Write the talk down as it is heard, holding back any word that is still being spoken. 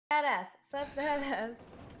Badass. Sup badass.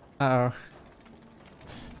 Uh-oh.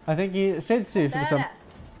 I think you said Sue for some. Badass.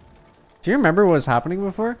 Do you remember what was happening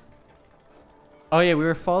before? Oh yeah, we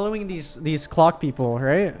were following these clock people,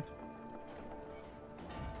 right?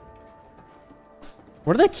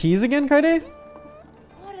 What are the keys again, Kyedae?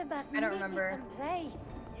 What about I don't remember. place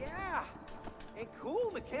Yeah, and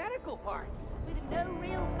cool mechanical parts. with no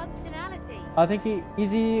real functionality? I think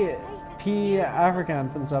Easy P African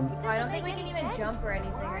for the sub. Oh, I don't think we can even jump or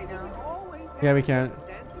anything right now. Always Yeah, we have can't. a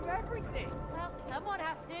sense of everything. Well, someone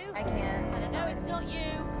has to. I can. And I know it's not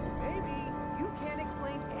you. Maybe you can't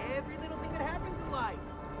explain every little thing that happens in life.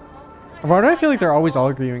 Why do I feel like they're always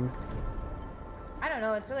arguing? I don't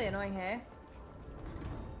know. It's really annoying, hey?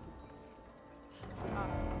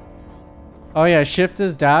 Oh yeah, shift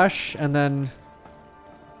is dash and then.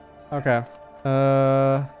 Okay.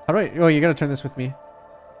 How do I? Oh, you gotta turn this with me.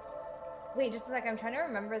 Wait, just a sec. I'm trying to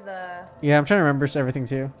remember the. Yeah, I'm trying to remember everything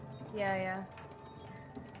too. Yeah, yeah.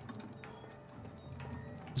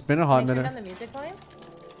 It's been a hot Can I turn minute. down the music volume?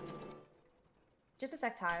 Just a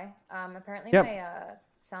sec, Ty. Apparently Yep. my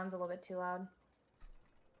sound's a little bit too loud.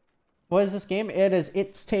 What is this game? It is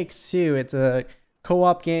It Takes Two. It's a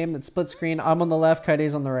co-op game. It's split screen. I'm on the left,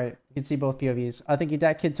 Kyedae's on the right. You can see both POVs. I think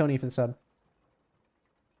that kid Tony even said.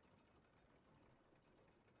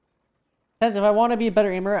 TenZ, if I want to be a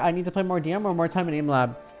better aimer, I need to play more DM or more time in aim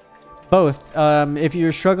lab. Both. If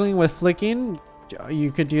you're struggling with flicking,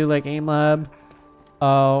 you could do like aim lab,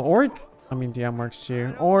 or I mean DM works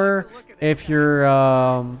too. Or if you're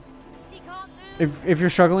if you're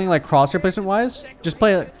struggling like crosshair placement wise, just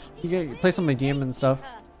play you can play some like DM and stuff.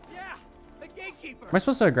 Yeah, the gatekeeper. Am I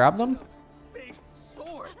supposed to grab them? Big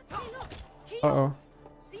sword. Hey, look! Keys. Uh-oh.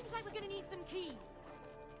 Seems like we're gonna need some keys.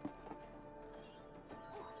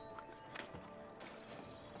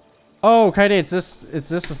 Oh, Kyedae, it's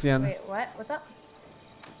this again. Wait, what? What's up?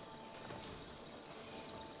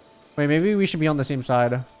 Wait, maybe we should be on the same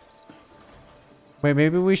side. Wait,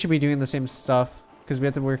 maybe we should be doing the same stuff because we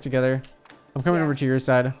have to work together. I'm coming Yeah. over to your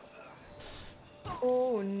side.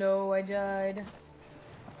 Oh no, I died.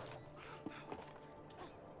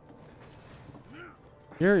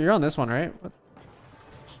 You're on this one, right? What?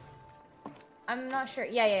 I'm not sure.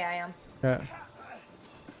 Yeah, I am. Yeah.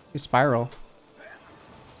 You spiral.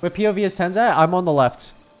 What POV is TenZ at? I'm on the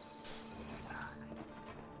left.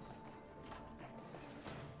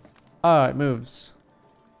 Oh, it moves.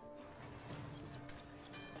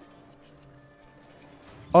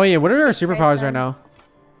 Oh yeah, what are our superpowers right now?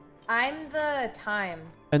 I'm the time.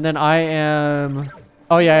 And then I am.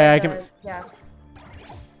 Oh yeah, I can. Yeah.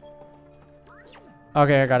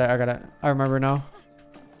 Okay, I got it. I remember now.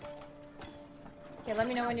 Okay, let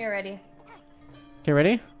me know when you're ready. Okay,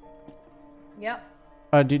 ready? Yep.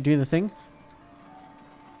 Do the thing.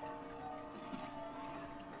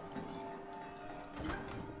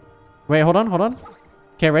 Wait, hold on.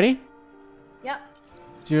 Okay, ready? Yep.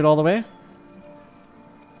 Do it all the way.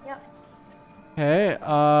 Yep. Okay,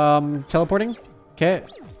 teleporting. Okay,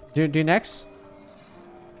 do next.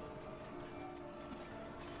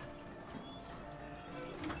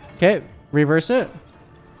 Okay, reverse it.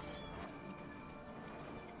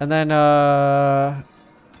 And then,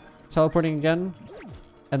 teleporting again.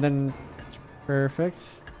 And then, perfect.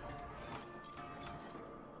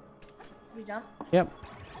 You jump. Yep.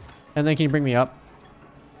 And then can you bring me up?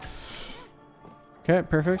 Okay,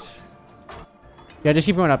 perfect. Yeah, just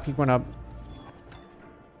keep going up, I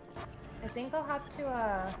think I'll have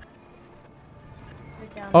to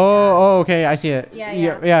put down Oh, okay, I see it. Yeah.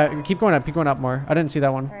 Yeah, keep going up more. I didn't see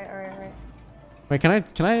that one. Alright. Wait, can I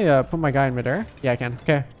put my guy in midair? Yeah, I can.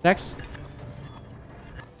 Okay, next.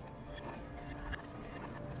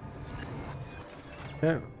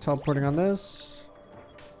 Okay, teleporting on this.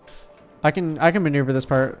 I can maneuver this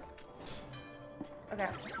part. Okay.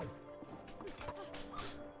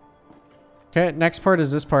 Okay, next part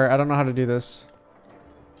is this part. I don't know how to do this.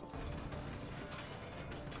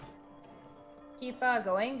 Keep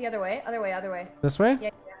going the other way. Other way. This way? Yeah.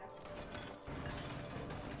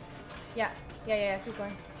 Keep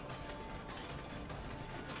going.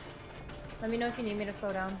 Let me know if you need me to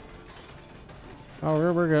slow down. Oh,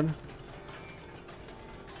 we're good.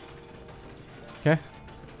 Okay.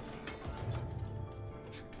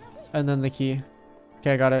 And then the key.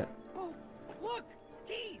 Okay, I got it. Oh, look,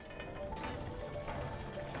 keys.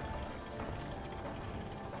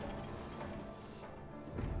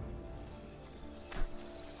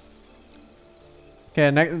 Okay,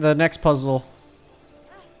 the next puzzle.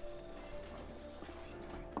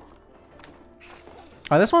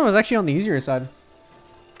 Oh, this one was actually on the easier side.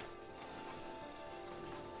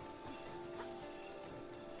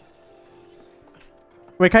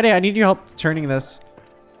 Wait, Kyedae, I need your help turning this.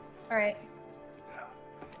 All right.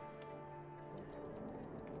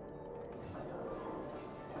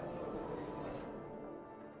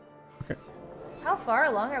 Okay. How far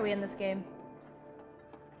along are we in this game?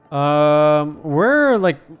 We're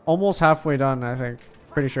like almost halfway done, I think.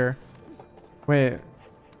 Pretty sure. Wait, is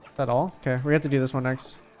that all? Okay, we have to do this one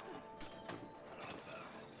next.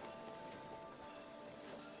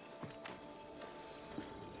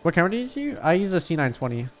 What camera did you use? I use a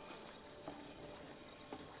C920.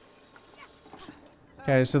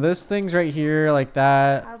 Okay, so this thing's right here, like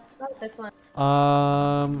that. How about this one?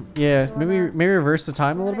 Yeah, You maybe wanna- reverse the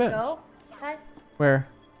time a little bit. Go? Okay. Where?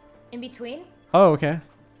 In between? Oh, okay.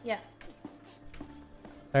 Yeah.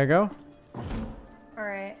 There you go. All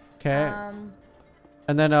right. Okay.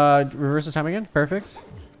 And then reverse the time again. Perfect.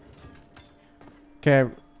 Okay.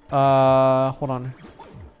 Hold on.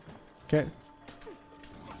 Okay.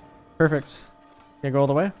 Perfect. Okay, go all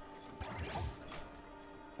the way.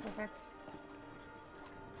 Perfect.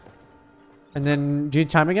 And then do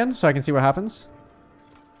time again so I can see what happens.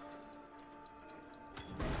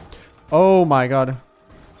 Oh my god.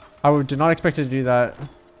 Did not expect it to do that.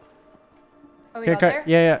 Oh, we Okay, got there?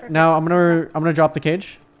 yeah, yeah. Perfect. Now I'm gonna drop the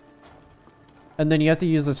cage. And then you have to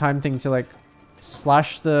use the time thing to like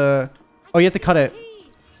slash the. Oh, you have to cut it.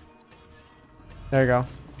 Keys. There you go.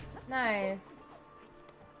 Nice.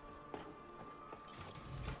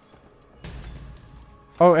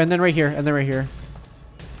 Oh, and then right here, and then right here.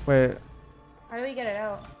 Wait, How do we get it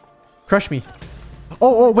out? crush me.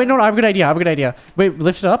 Oh, wait, no, I have a good idea. I have a good idea. Wait,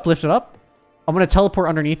 lift it up, lift it up. I'm gonna teleport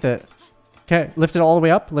underneath it. Okay, lift it all the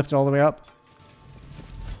way up, lift it all the way up.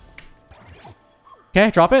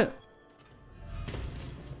 Okay, drop it.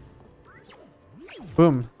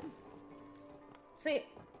 Boom. Sweet.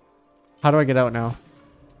 How do I get out now?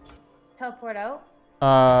 Teleport out.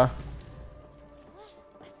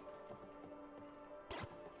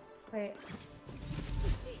 Wait.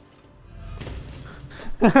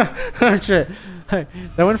 Oh shit. Hey,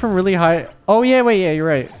 that went from really high. Oh yeah, wait, yeah, you're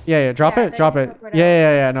right. Yeah, yeah, drop Yeah, it, there drop you it. teleport Yeah, out.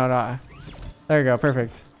 yeah, yeah, no, no. There you go,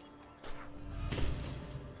 perfect.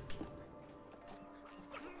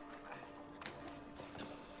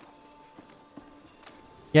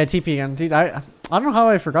 Yeah, TP again. Dude, I don't know how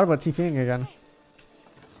I forgot about TPing again.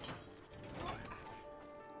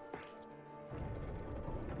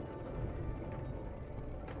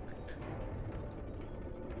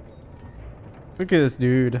 Look at this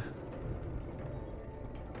dude.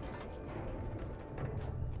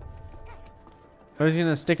 I was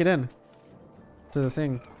gonna stick it in to the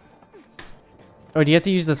thing. Oh, do you have to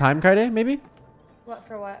use the time Kyedae, maybe? What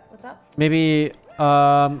for what? What's up? Maybe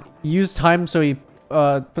use time so he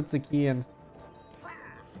puts the key in.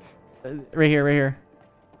 Right here, right here.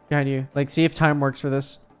 Behind you. Like, see if time works for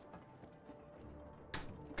this.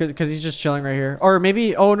 Cause he's just chilling right here. Or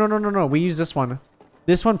maybe, oh no, no, no, no. We use this one.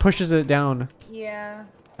 This one pushes it down. Yeah.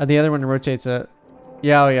 And the other one rotates it.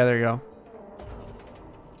 Yeah, oh yeah, there you go.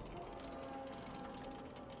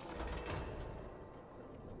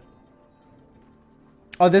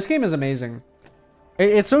 Oh, this game is amazing.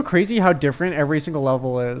 It's so crazy how different every single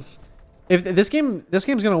level is. If this game's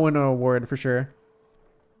gonna win an award for sure.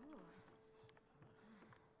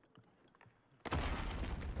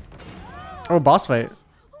 Oh, boss fight.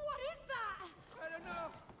 What is that? I don't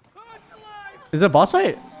know. Oh, it's alive. Is it a boss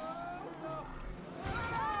fight?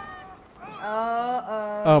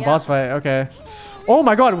 Oh, Oh, yeah. boss fight. Okay. Oh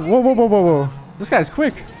my god. Whoa, whoa, whoa, whoa, whoa. This guy's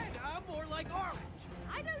quick. And I'm more like orange.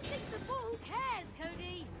 I don't think the ball cares,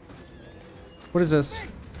 Cody. What is this? Hey,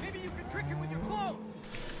 maybe you can trick him with your clothes.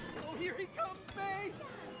 Oh, here he comes, May.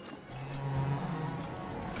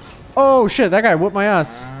 Oh shit, that guy whooped my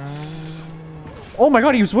ass. Oh my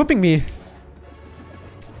god, he was whipping me.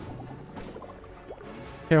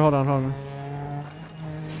 Here, hold on, hold on.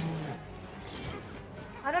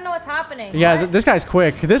 I don't know what's happening. Yeah, What? this guy's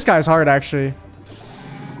quick. This guy's hard, actually.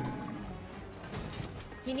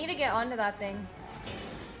 You need to get onto that thing.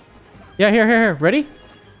 Yeah, here. Ready?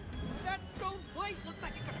 That stone plate looks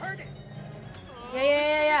like it could hurt it.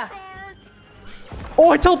 Yeah. Charge.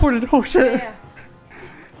 Oh, I teleported. Oh shit. Yeah.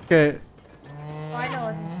 Okay. Oh, I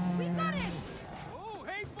know. We got him. Oh,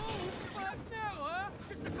 hey, fool. Who's the boss now, huh?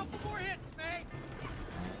 Just a couple more hits, May.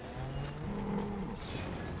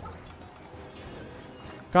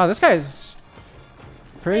 God, this guy's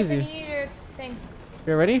crazy. Mason, you need your thing.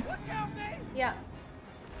 You ready? Watch out, May. Yeah.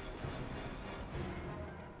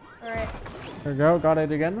 Alright. There we go. Got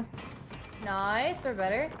it again. Nice, or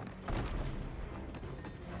better.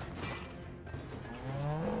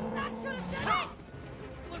 That should have done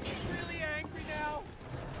it. Looking really angry now.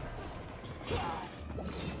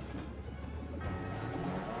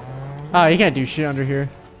 Ah, he can't do shit under here.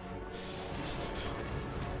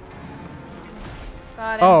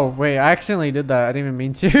 Got him. Oh, wait, I accidentally did that. I didn't even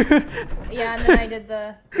mean to. Yeah, and then I did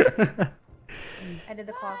the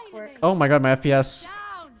clockwork. Oh my god, my FPS.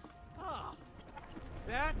 Down. Oh,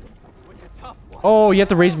 that was a tough one. Oh, you have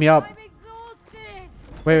to raise me up. I'm exhausted.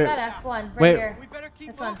 Wait, That wait. F1 right Wait. here. We better keep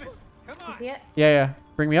This one. moving. Come You on. see it? Yeah, yeah.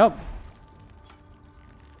 Bring me up.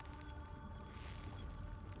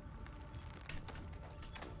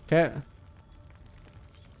 Okay.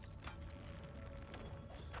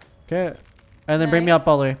 Okay. And then bring me up Nice.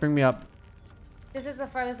 all the way. Bring me up. This is the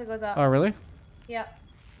farthest it goes up. Oh, really? Yep.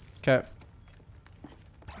 Okay.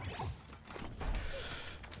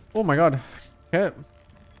 Oh my god. Okay.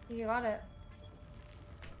 You got it.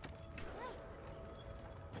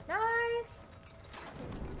 Nice.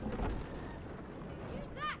 Use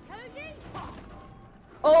that, Cody.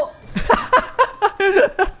 Oh.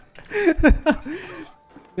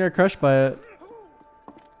 You're crushed by it.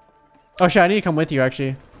 Oh shit, I need to come with you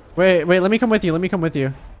actually. Wait, let me come with you. Let me come with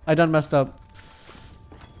you. I done messed up.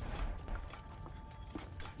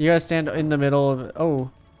 You gotta stand in the middle of it.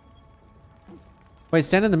 Oh. Wait,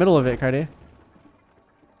 stand in the middle of it, Kyedae.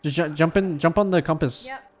 Just jump on the compass.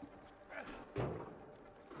 Yep.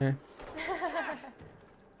 Here.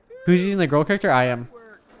 Who's using the girl character? I am.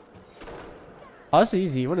 Oh, that's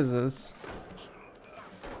easy. What is this?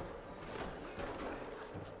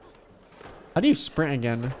 How do you sprint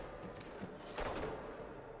again?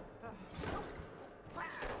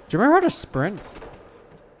 Do you remember how to sprint?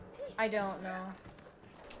 I don't know.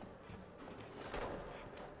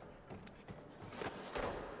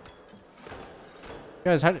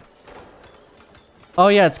 Guys, how do... Oh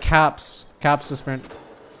yeah, it's caps. Caps to sprint.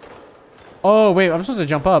 Oh wait, I'm supposed to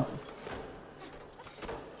jump up.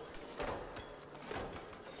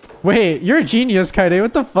 Wait, you're a genius, Kyedae.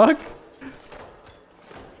 What the fuck?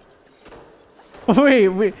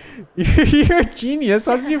 Wait. You're a genius.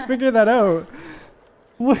 How did you figure that out?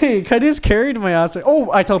 Wait, Kyedae's carried my ass.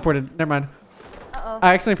 Oh, I teleported. Never mind. Uh-oh.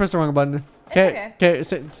 I accidentally pressed the wrong button. Okay, okay. okay,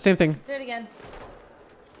 same thing. Let's do it again.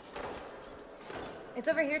 It's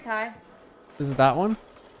over here, Ty. Is it that one?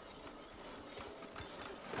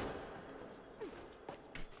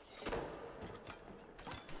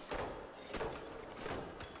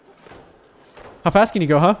 How fast can you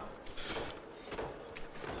go, huh?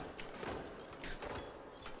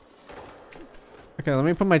 Okay, let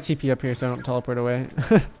me put my TP up here so I don't teleport away.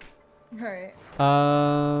 Alright.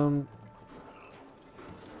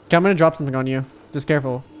 Okay, I'm gonna drop something on you. Just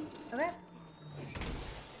careful. Okay.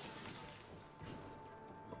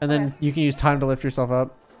 And then Okay. you can use time to lift yourself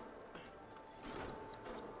up.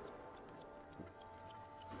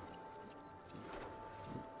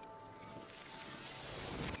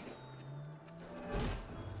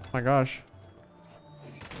 Oh my gosh.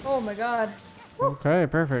 Oh my god. Okay,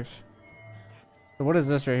 perfect. So what is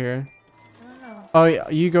this right here? I don't know. Oh,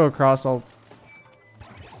 you go across. I'll.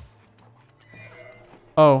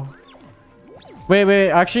 Oh. Wait.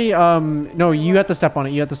 Actually, no. You have to step on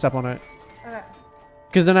it. You have to step on it. Okay.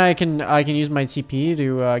 Because then I can use my TP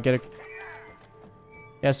to get a.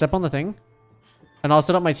 Yeah, step on the thing, and I'll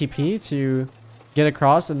set up my TP to get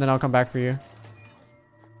across, and then I'll come back for you.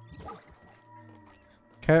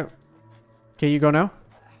 Okay. Okay, you go now.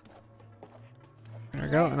 There we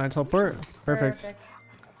go, and I teleport. Perfect.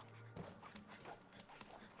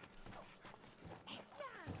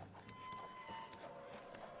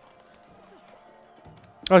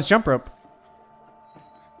 Oh, it's jump rope.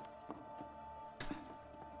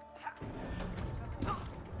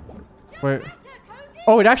 Wait.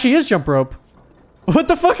 Oh, it actually is jump rope. What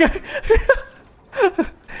the fuck?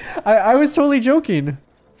 I was totally joking.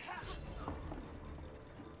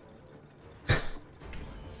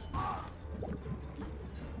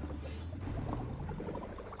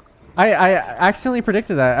 I accidentally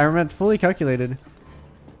predicted that. I meant fully calculated.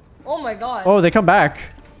 Oh my god. Oh, they come back.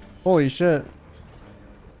 Holy shit.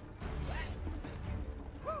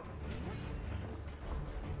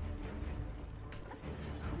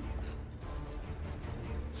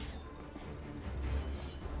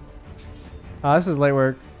 Oh, this is light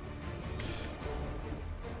work.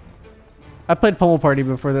 I played Pummel Party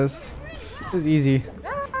before this. It was easy.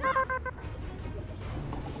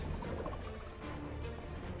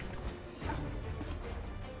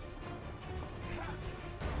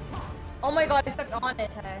 Oh my god, I stepped on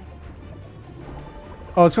it today.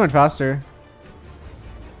 Oh, it's going faster.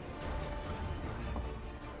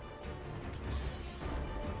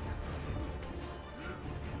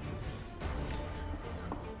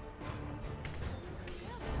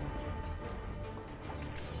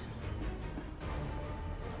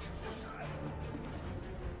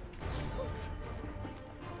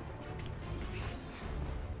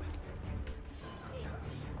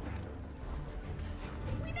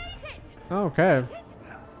 Okay.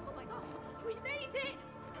 Oh my gosh, we made it!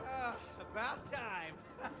 About time.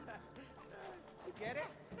 You get it?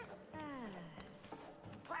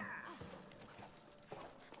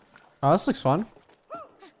 Oh, this looks fun.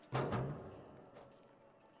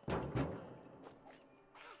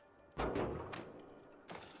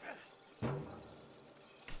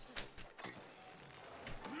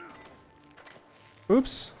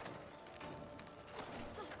 Oops.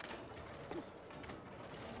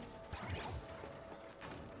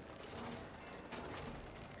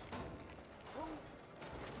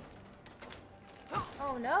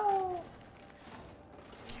 Oh no.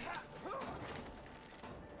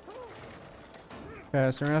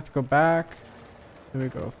 Okay, so we're gonna have to go back. Then we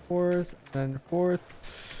go fourth, then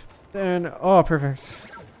fourth, then oh, perfect.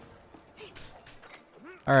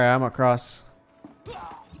 All right, I'm across.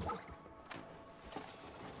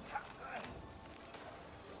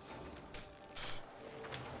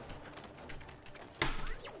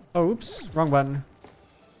 Oh, oops, wrong button.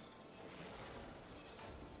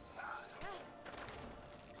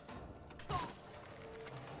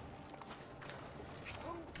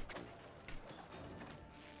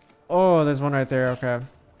 Oh, there's one right there. Okay.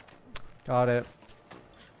 Got it.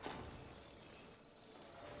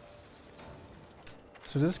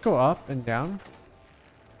 So does this go up and down?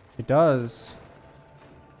 It does.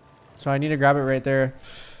 So I need to grab it right there.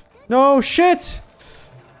 No, shit!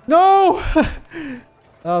 No!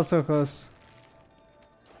 That was so close.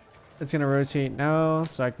 It's gonna rotate now,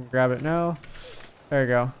 so I can grab it now. There you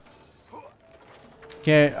go.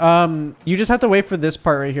 Okay, you just have to wait for this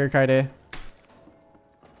part right here, Kyedae.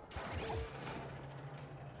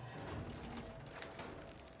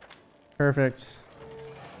 Perfect.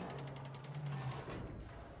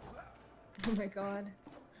 Oh my god.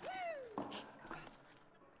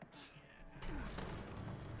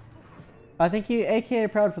 I think you, aka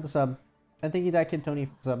proud for the sub. I think you, that kid Tony,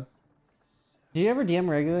 for the sub. Did you ever DM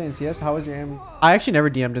regularly in CS? How was your aim? I actually never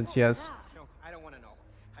DM'd in CS. No, I don't want to know.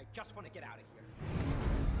 I just want to get out of here.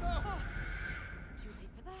 Too late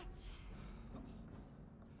for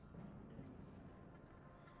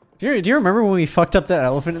that. Do you remember when we fucked up that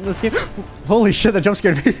elephant in this game? Holy shit, that jump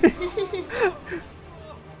scared me.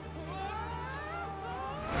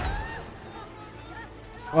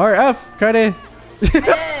 RF, Kyedae. I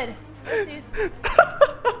did. Oopsies.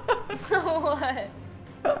 What?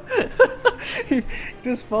 You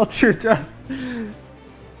just fall to your death.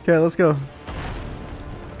 Okay, let's go.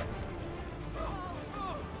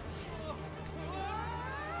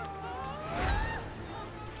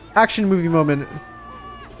 Action movie moment.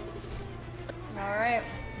 Alright.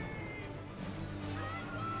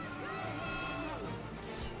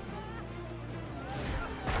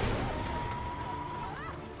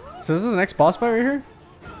 So this is the next boss fight right here?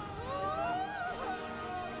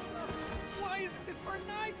 Why isn't this bird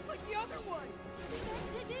nice like the other ones?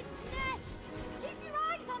 Defended its nest. Keep your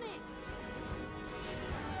eyes on it.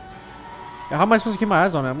 Yeah, how am I supposed to keep my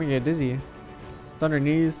eyes on it? I'm gonna get dizzy. It's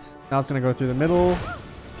underneath. Now it's gonna go through the middle.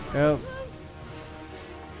 Yep.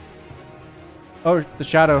 Oh, the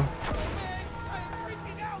shadow.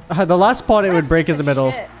 The last spot it would break is the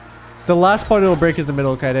middle. Shit. The last spot it will break is the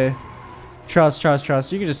middle, Kyedae. Trust, trust,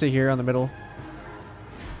 trust. You can just sit here on the middle.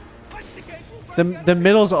 The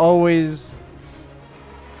middle's always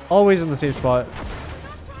in the safe spot. I'm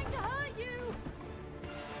not trying to hurt you.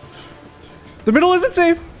 The middle isn't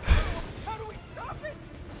safe. How do we stop it?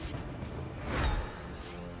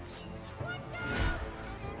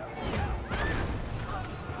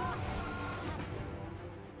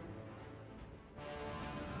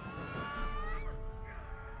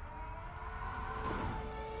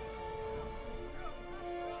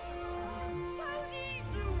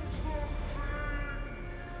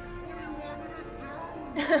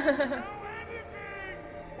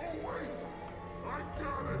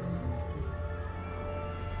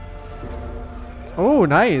 Oh,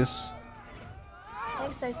 nice.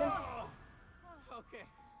 Thanks, Tyson. Okay,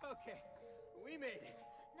 okay. We made it.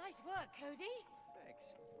 Nice work, Cody. Thanks.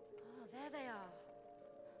 Oh, there they are.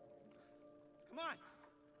 Come on.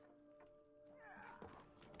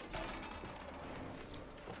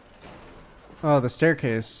 Oh, the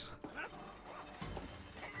staircase.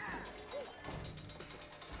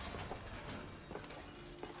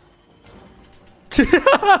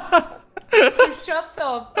 Shut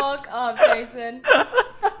the fuck up, Tyson.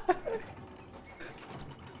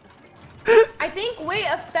 I think weight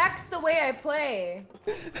affects the way I play.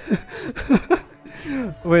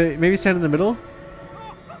 Wait, maybe stand in the middle?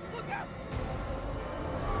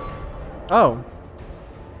 Oh.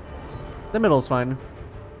 The middle's fine.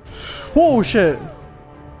 Whoa, shit.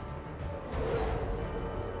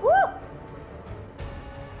 Woo!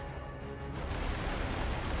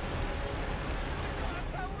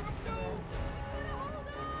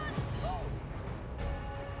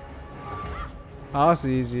 Oh, that's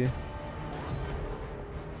easy. I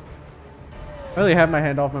really have my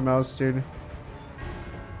hand off my mouse, dude.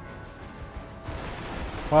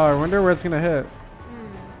 Wow, I wonder where it's gonna hit.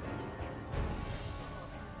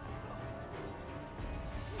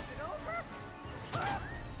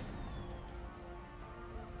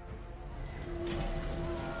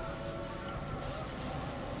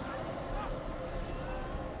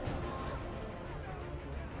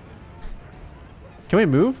 Can we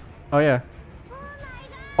move? Oh yeah.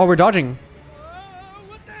 Oh, we're dodging.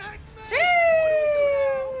 What the heck, man?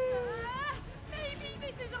 Maybe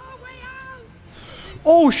this is our way out.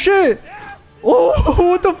 Oh shit! Oh,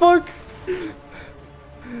 what the fuck?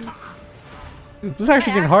 This is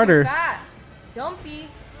actually getting harder. Don't be.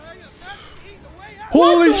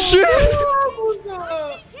 Holy shit!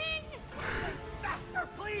 King! Faster,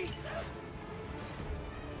 please.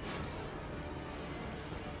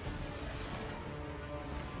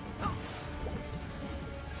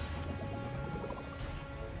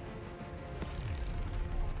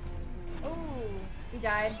 Oh, we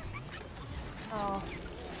died. Oh,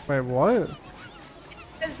 Wait, what?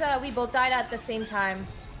 because we both died at the same time.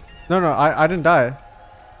 No, no, I didn't die.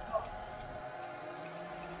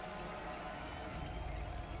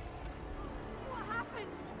 What happened?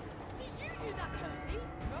 Did you do that, Kyedae?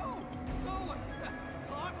 No, the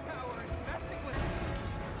clock tower is messing with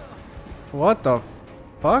me. What the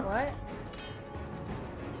fuck? What?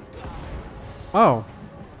 Oh.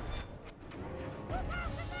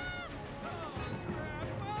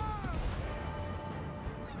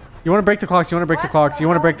 You want to break the clocks? You want to break the What clocks? the You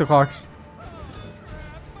want to hell? break the clocks?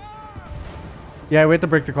 Yeah, we have to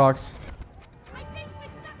break the clocks. I think we're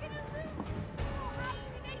stuck in a loop. How do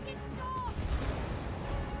we make it stop?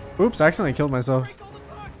 Oops, I accidentally killed myself. Break all the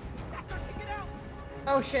clocks. Faster to get out.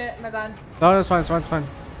 Oh shit, my bad. No, that's fine, it's fine, it's fine.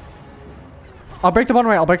 I'll break the bottom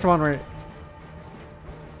right, I'll break the bottom right.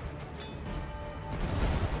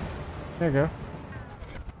 There you go.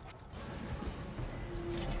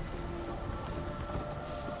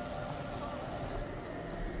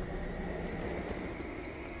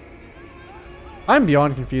 I'm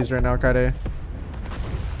beyond confused right now, Kyedae.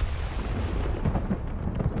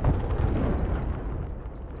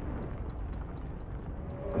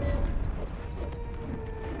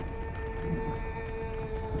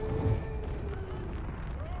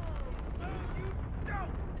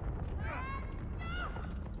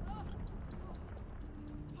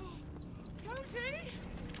 Kyedae?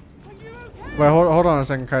 Are you okay? Wait, hold on a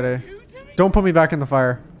second, Kyedae. Don't put me back in the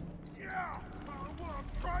fire. Yeah. Well, I'm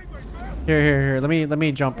trying my best. Here. Let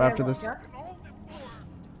me jump after this. And hold it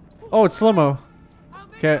for. Oh, it's slow-mo. I'll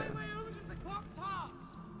make Okay. my way over to the clock's heart.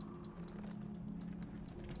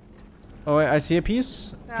 Oh wait, I see a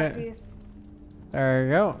piece. That Okay. piece. There you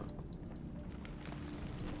go.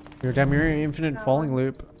 Your damn your infinite That falling one.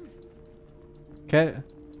 loop. Okay.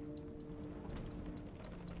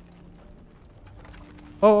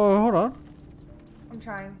 Oh, hold on. I'm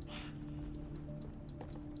trying.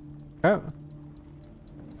 Oh.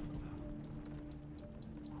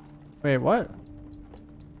 Wait, what?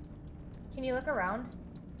 Can you look around?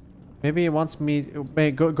 Maybe it wants me.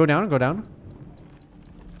 Wait, go down. Go down.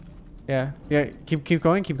 Yeah. Keep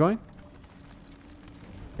going. Keep going.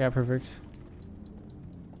 Yeah, perfect.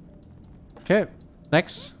 Okay.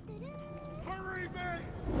 Next. Hurry, man.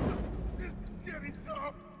 This is getting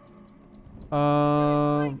tough.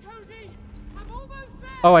 Kyedae, I'm almost there.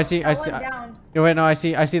 Oh, I see. I I see. went down. Oh, wait, no, I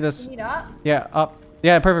see this. You need up? Yeah, up.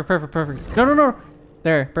 Yeah, perfect. No.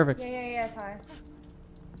 There, perfect. Yeah, it's high.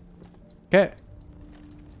 Okay.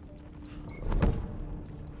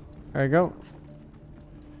 There you go.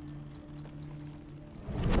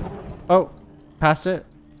 Oh, passed it.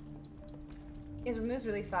 It moves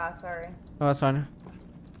really fast, sorry. Oh, that's fine.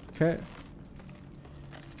 Okay.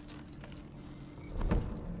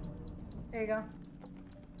 There you go.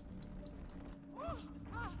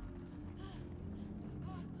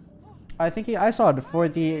 I think I saw it for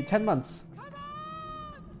the 10 months.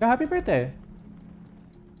 Oh, happy birthday.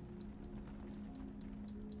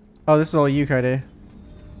 Oh, this is all you, Kyedae.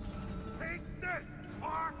 Take this,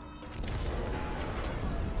 clock.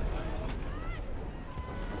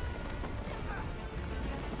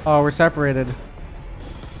 Oh, we're separated.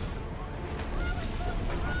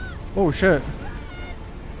 Oh, shit.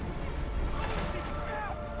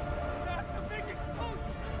 That's a big explosion.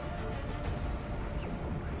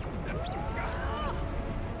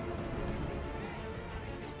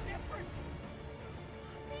 Different.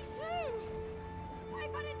 Me too.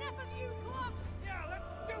 I've had enough of you, clock. Yeah, let's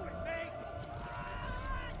do it, man.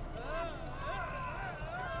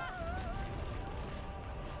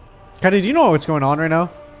 Kyedae, do you know what's going on right now?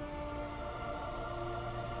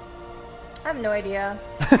 no idea.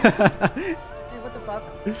 Like, what the fuck?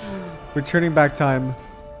 We're turning back time.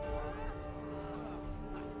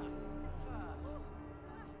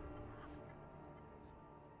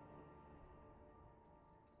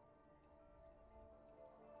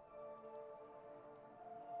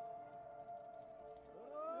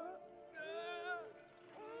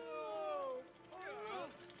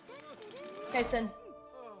 Tyson.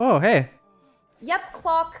 Oh, hey. Yep,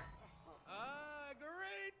 clock.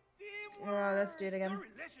 Great teamwork. Oh, let's do it again. Your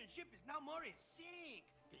relationship is now more in sync.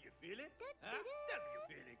 Can you feel it? Huh? Tell me you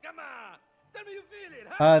feel it. Come on. Tell me you feel it.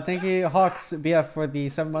 Huh? Thank you, Hawks BF for the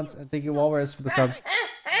 7 months, and thank you, Walrus, for the sub.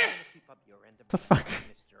 Keep up your end of The fuck?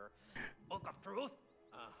 Mr. Book of Truth.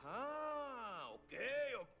 Uh-huh.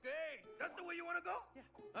 Okay, okay. That's the way you want to go? Yeah.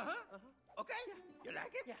 Uh-huh. Uh-huh. Okay. Yeah. You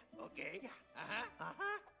like it? Yeah. Okay. Yeah. Uh-huh.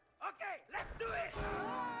 Uh-huh. Okay, let's do it.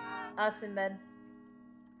 Us in bed.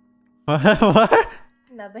 What?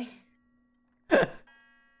 Nothing.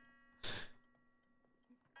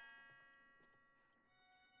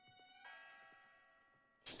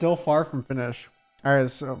 Still far from finish. Alright,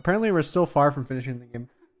 so apparently we're still far from finishing the game.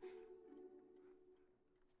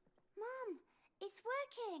 Mom, it's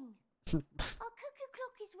working. Our cuckoo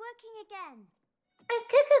clock is working again. Our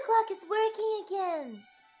cuckoo clock is working again.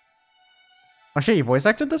 Oh shit, you voice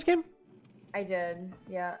acted this game? I did,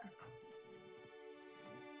 yeah.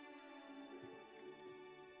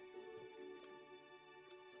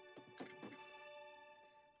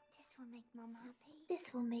 This will make Mom happy.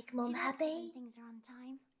 This will make Mom She likes it happy. when things are on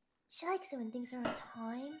time. She likes it when things are on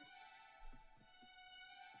time.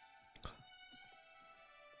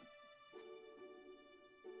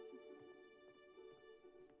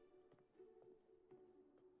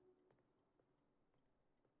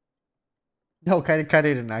 No, Kyedae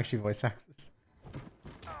didn't actually voice act this.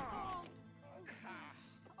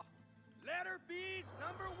 Letter B's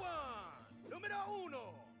number 1. Numero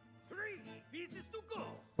uno. 3 pieces to go.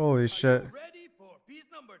 Holy Are shit. you ready for piece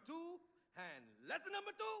number 2 and lesson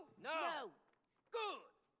number 2? No. Good.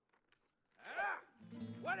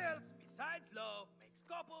 What else besides love makes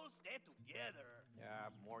couples stay together?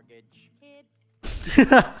 Mortgage. Kids.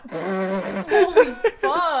 Holy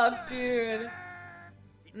fuck, dude.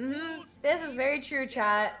 This is very true,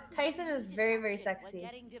 chat. Tyson is very, very We're sexy.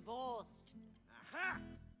 getting divorced. Aha!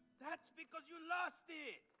 That's because you lost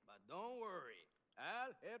it. But don't worry.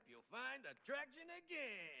 I'll help you find attraction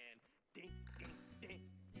again. Ding, ding, ding.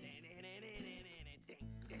 Ding, ding, ding, ding, ding,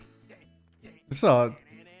 ding, ding, ding. What's up? Ding,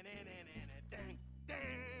 ding, ding, ding,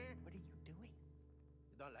 ding. What are you doing?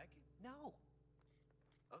 You don't like it? No.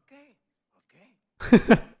 Okay. Okay.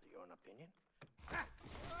 Your own opinion?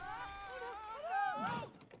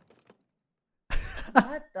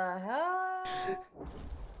 What the hell?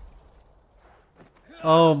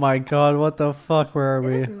 Oh my god, what the fuck? Where are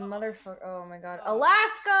we? This motherfucker. Oh my god.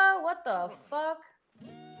 Alaska? What the fuck?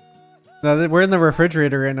 No, we're in the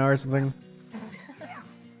refrigerator right now or something.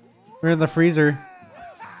 We're in the freezer.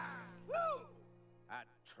 Woo!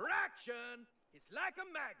 Attraction is like a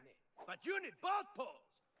magnet, but you need both poles.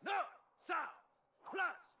 North, south,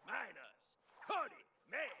 plus, minus,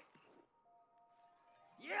 coordinate.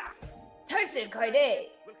 Yeah! Tyson Kyedae.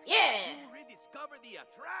 Will help Yeah. you rediscover the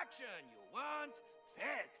attraction you once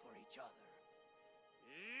felt for each other.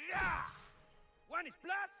 Yeah! One is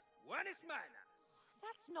plus, one is minus.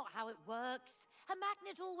 That's not how it works. A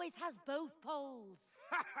magnet always has both poles.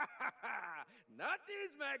 Not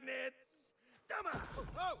these magnets. Come on.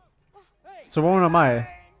 Oh. Hey. So what one am I?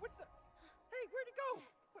 What the? Hey, where'd he go?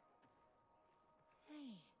 What?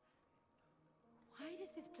 Hey, why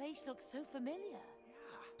does this place look so familiar?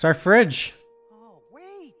 It's our fridge. Oh,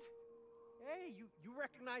 wait. Hey, you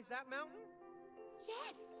recognize that mountain?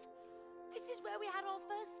 Yes, this is where we had our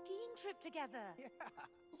first skiing trip together.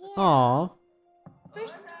 Aw.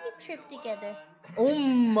 First ski trip together. Oh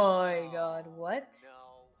my god, what?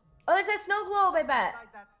 No. Oh, it's that snow globe, I bet.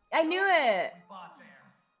 I knew it.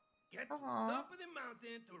 Get to the Aw. top of the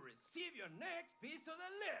mountain to receive your next piece of the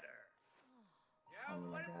letter. Yeah, Oh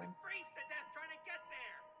my what if we God. freeze to death trying to get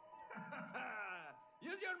there?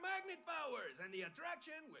 Use your magnet powers and the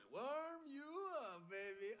attraction will warm you up,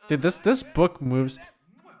 baby. Dude, this book moves. You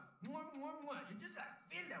just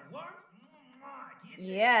feel the warmth.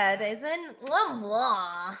 Yeah, Tyson. Mwah,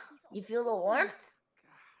 mwah. You feel the warmth?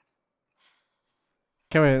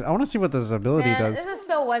 Okay, wait. I want to see what this ability Man, does. this is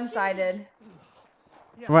so one-sided.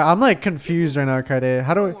 Wait, I'm like confused right now, Kyedae.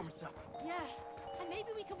 How do we? Yeah, and maybe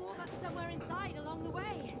we can warm up somewhere inside along the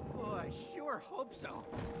way. Oh, I sure hope so.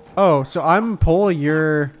 Oh, so I'm pull.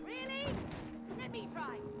 You're. Really? Let me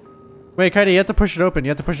try. Wait, Kyedae, you have to push it open. You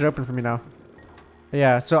have to push it open for me now.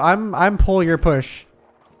 Yeah. So I'm pull. You're push.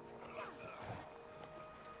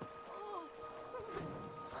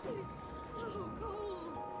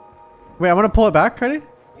 Wait, I'm gonna pull it back, Kyedae?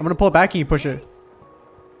 I'm gonna pull it back and you push it.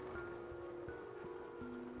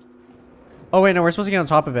 Oh wait, no, we're supposed to get on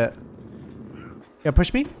top of it. Yeah,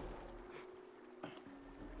 push me.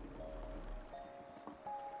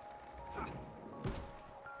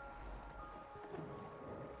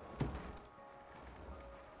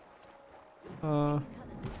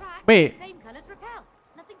 Wait. Same colors repel.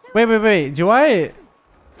 Nothing to Wait, wait, wait. Do I?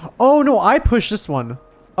 Oh no, I pushed this one.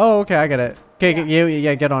 Oh, okay, I get it. Okay,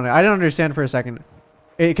 yeah, get on it. I didn't understand for a second.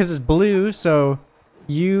 Because it's blue, so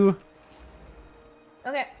you.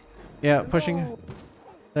 Okay. Yeah, pushing.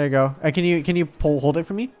 There you go. Can you hold it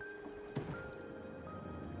for me?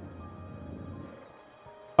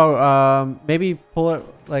 Oh, maybe pull it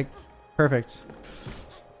like perfect.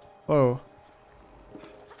 Whoa.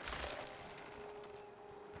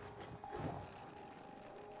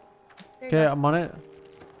 There you Okay, go. I'm on it.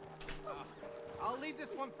 I'll leave this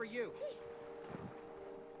one for you.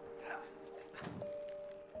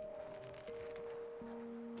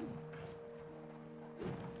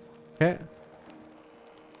 Okay.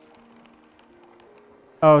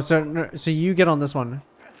 Oh, so you get on this one.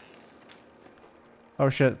 Oh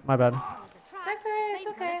shit, my bad. It's okay. It's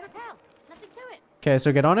okay. repel. Nothing to it. Okay,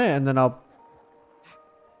 so get on it and then I'll.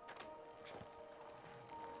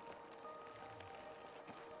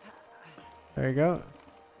 There you go.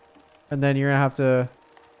 And then you're gonna have to.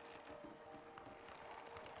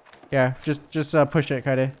 Yeah, just push it,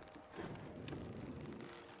 Kyedae.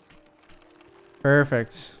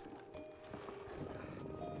 Perfect.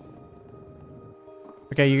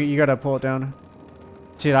 Okay, you gotta pull it down.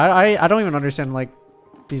 Dude, I don't even understand like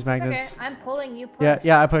these It's magnets. okay. I'm pulling. You push.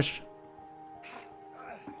 Yeah, I pushed.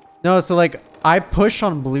 No, so like I push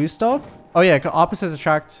on blue stuff. Oh yeah, opposites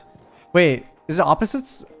attract. Wait, is it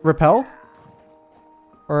opposites repel?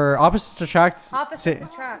 Or opposites attract? Opposites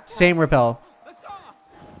attract. Same repel. Huzzah!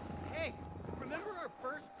 Hey, remember our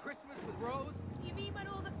first Christmas with Rose? You mean when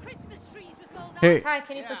all the Christmas trees were sold out? Hey. Kai,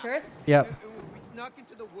 can you push yours? Yep. We snuck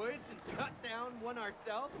into the woods and cut down one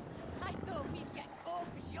ourselves? I thought we'd get caught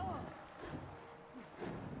for sure.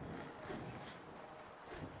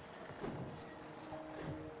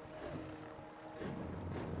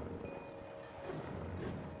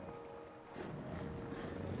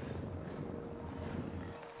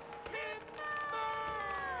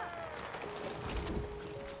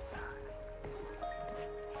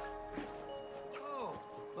 Oh,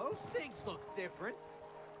 those things look different.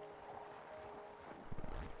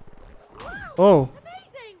 Oh,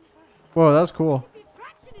 Amazing! whoa, that's cool. If the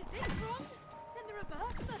attraction is this strong, then the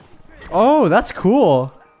reverse must be true. Oh, that's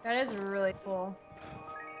cool. That is really cool.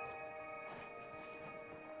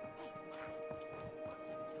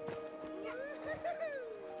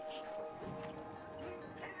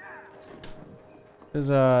 There's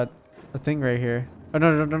a thing right here. Oh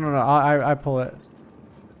no! I pull it.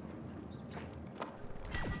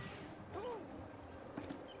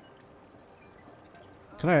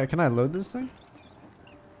 Can I load this thing?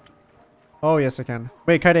 Oh yes, I can.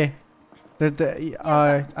 Wait, Kyedae.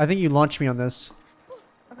 I think you launched me on this.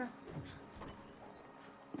 Okay.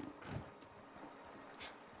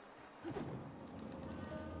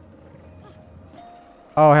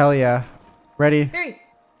 Oh hell yeah! Ready? 3,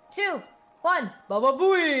 2, 1. Baba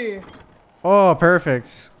booey. Oh,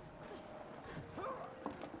 perfect.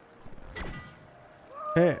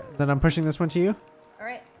 Okay, then I'm pushing this one to you. All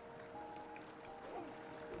right.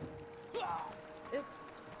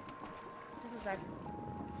 Oops. Just a sec.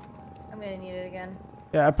 I'm gonna need it again.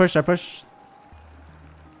 Yeah, I pushed.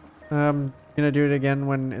 Gonna do it again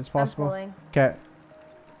when it's possible. pulling. Okay.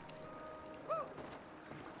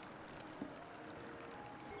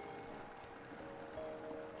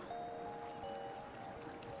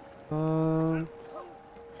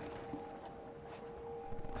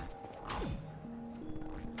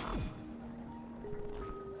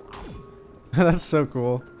 That's so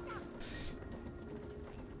cool.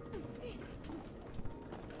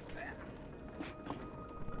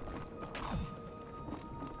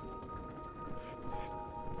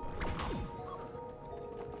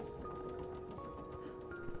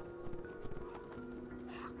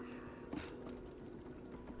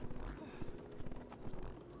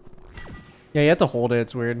 Yeah, you have to hold it.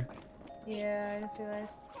 It's weird. Yeah, I just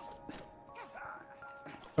realized.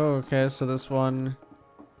 Oh, okay, so this one.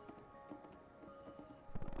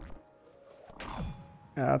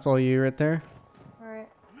 Yeah, that's all you right there. All right.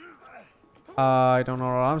 I don't know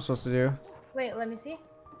what I'm supposed to do. Wait, let me see.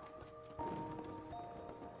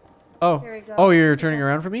 Oh. There we go. Oh, you're This is turning it.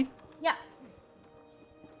 around for me? Yeah.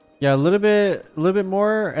 Yeah, a little bit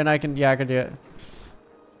more, and I can do it.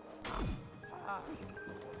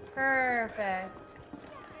 Perfect.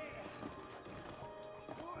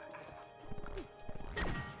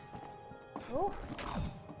 Oh.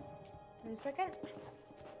 Wait a second.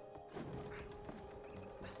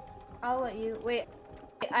 I'll let you. Wait.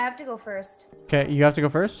 I have to go first. Okay, you have to go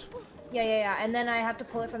first? Yeah. And then I have to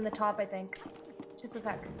pull it from the top, I think. Just a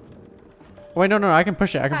sec. Wait, no, I can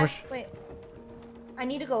push it. I can push. Wait. I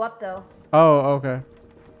need to go up though. Oh, okay.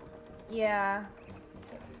 Yeah.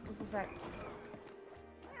 Okay, just a sec.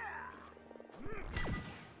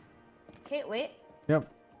 Okay, wait. Yep.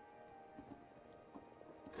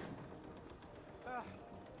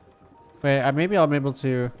 Wait, maybe I'll be able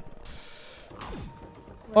to.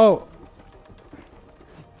 Oh.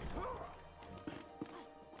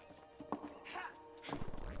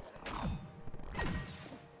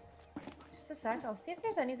 Just a sec. I'll see if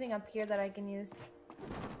there's anything up here that I can use.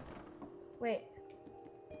 Wait.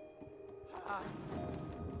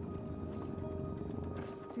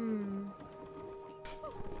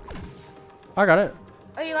 I got it.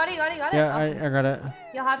 Oh, you got it? Yeah, Awesome. I got it.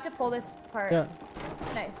 You'll have to pull this part. Yeah.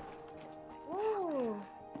 Nice. Ooh.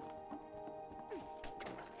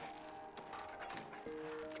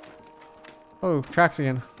 Oh, tracks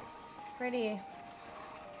again. Pretty.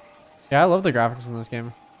 Yeah, I love the graphics in this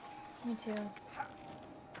game. Me too.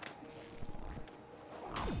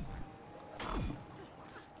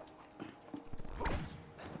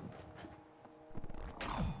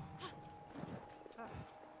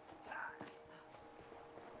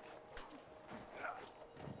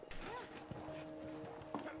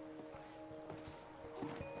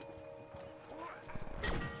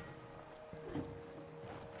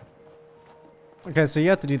 Okay, so you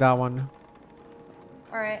have to do that one.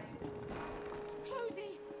 Alright.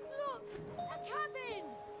 Kyedae, look! A cabin!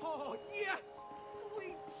 Oh, yes!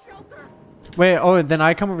 Sweet shelter! Wait, oh, then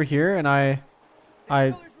I come over here and Same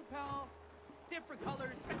colors repel, different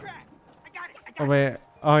colors attract. I got it! Oh, wait.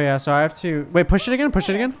 Oh, yeah, so I have to... Wait, push it again? Push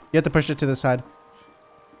it again? You have to push it to the side.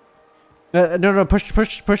 No,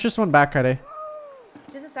 push this one back, Kyedae.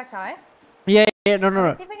 Just a sec, Ty. Yeah, no.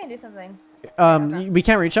 Let's see if I can do something. We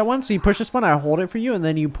can't reach that one, so you push this one, I hold it for you, and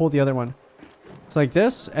then you pull the other one. So like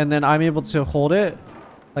this, and then I'm able to hold it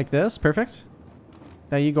like this. Perfect.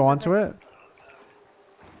 Now you go onto it.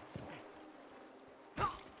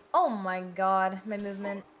 Oh my god, my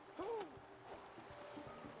movement.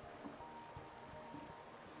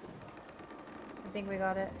 I think we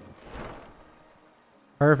got it.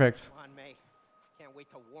 Perfect. Come on, May. Can't wait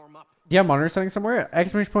to warm up. Do you have monitor settings somewhere?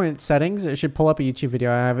 Exclamation point settings. It should pull up a YouTube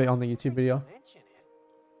video. I have it on the YouTube video. Mention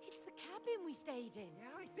it. It's the cabin we stayed in. Yeah,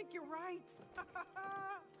 I think you're right.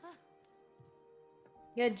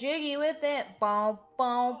 Get jiggy with it. Bow,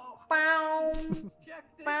 bow, bow. Check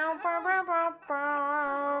this Bow, out. bow, bow, bow,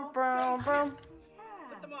 bow, bow, bow. Yeah.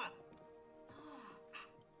 Put them on.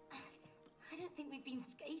 I don't think we've been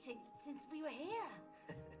skating since we were here.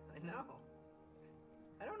 I know.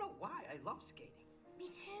 I don't know why. I love skating. Me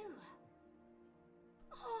too.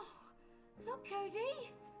 Oh, look, Kyedae.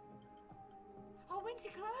 Our winter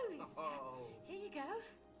clothes. Oh, Here you go.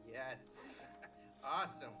 yes.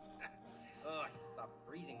 Awesome. Oh, I can stop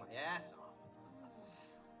freezing my ass off.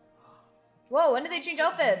 Whoa, when did they change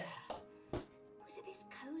outfits? Was it this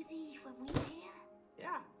cozy when we were here?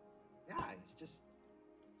 Yeah. Yeah, it's just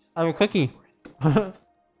I have a cookie.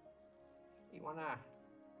 You wanna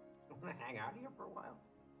hang out here for a while?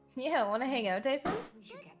 Yeah, wanna hang out, Tyson? We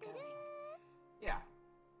should get going. Yeah.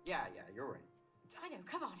 Yeah, you're right. I know,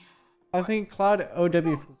 come on. I think Cloud OW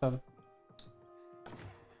for some.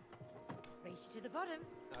 Race you to the bottom.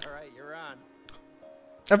 All right, you're on.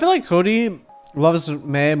 I feel like Cody loves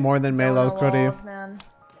May more than May Don't loves know Cody. love, man.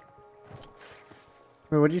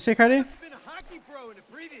 Wait, what did you say, Kyedae? He's been a hockey pro in a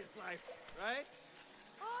previous life, right?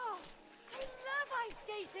 Oh, I love ice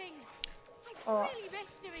skating. I Oh. really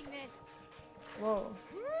miss doing this. Whoa.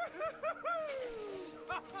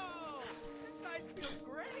 Oh, this side feels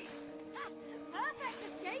great. Perfect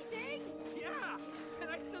for skating. Yeah, and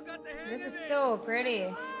I still got the hang This of is it. so pretty.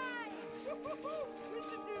 Why? We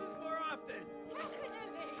should do this more often.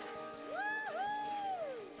 Definitely.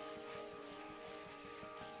 Woohoo!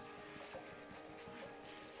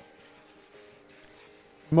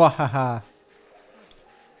 Mwahaha.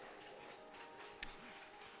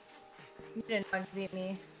 You didn't want to beat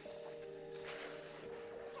me.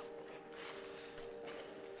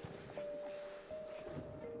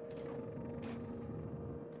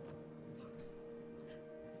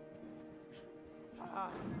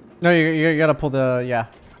 No, you gotta pull the, yeah.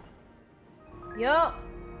 Yup.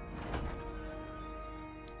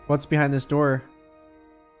 What's behind this door?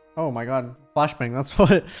 Oh my god. Flashbang, that's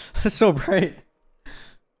what, that's so bright.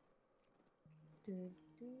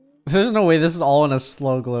 There's no way this is all in a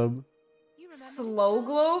slow globe. You remember Slow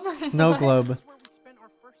globe? Snow globe. This is where we spent our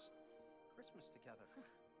first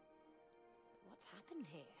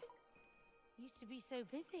she so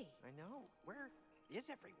busy? I know. Where is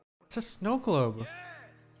everyone? It's a snow globe. Yes.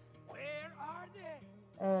 Where are they?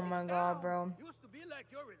 Oh my god, bro. Used to be like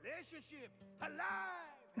your relationship.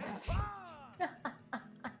 Alive and fun.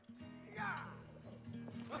 Yeah.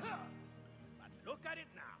 But look at it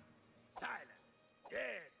now. Silent.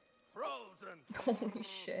 Dead. Frozen. Holy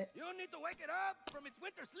shit. You need to wake it up from its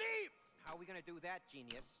winter sleep. How are we gonna do that,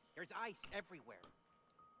 genius? There's ice everywhere.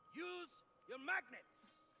 Use your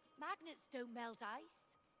magnets. Magnets don't melt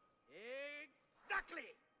ice.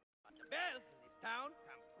 Exactly. But the bells in this town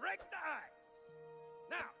can break the ice.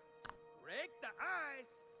 Now, break the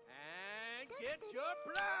ice and get your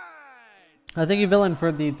prize. I think you villain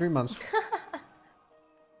for the 3 months.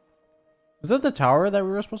 Is that the tower that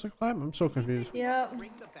we were supposed to climb? I'm so confused. Yep.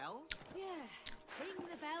 Ring the bells? Yeah, ring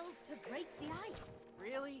the bells to break the ice.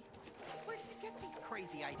 Really? Where does it get these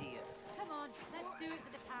crazy ideas? Come on, let's do it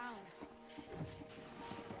for the town.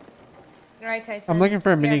 Alright, Tyson. I'm looking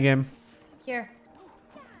for a Here. mini game. Here.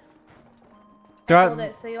 Do Hold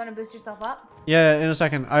it. So you want to boost yourself up? Yeah, in a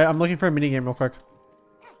second. I'm looking for a mini game real quick.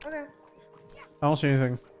 Okay. I don't see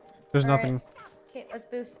anything. There's All right. nothing. Okay, let's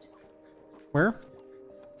boost. Where?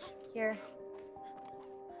 Here.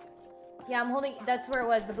 Yeah, I'm holding. That's where it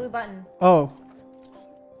was. The blue button. Oh,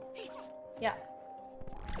 Yeah.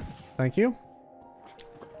 thank you.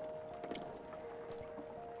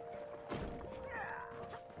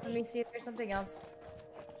 Let me see if there's something else.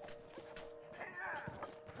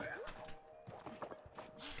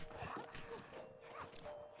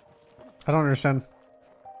 I don't understand.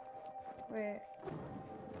 Wait.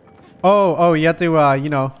 Oh, you have to, you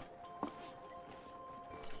know.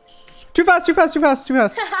 Too fast. Okay.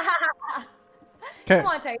 Come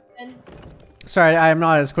on, Tyson. Sorry, I am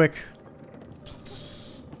not as quick.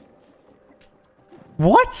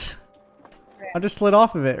 What? I just slid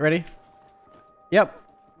off of it. Ready? Yep.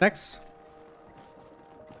 Next.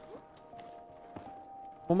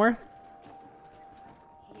 One more.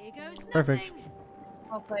 Here goes nothing. Perfect.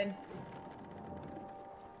 Well played.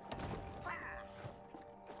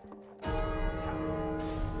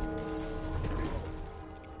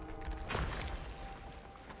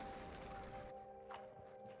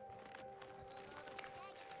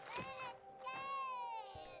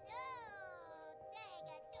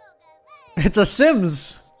 It's a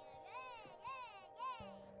Sims.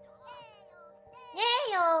 Yeah,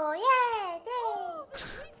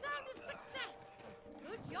 Sweet sound of success.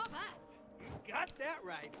 Good job, us. Got that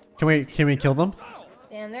right. Can we kill them?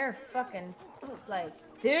 damn, they're fucking like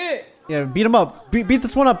dude. Yeah, beat them up. Beat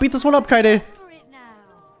this one up. Beat this one up, Kyedae. For it now.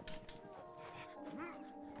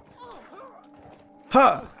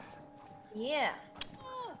 Ha. Yeah.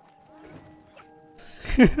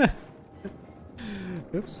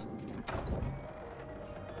 Oops.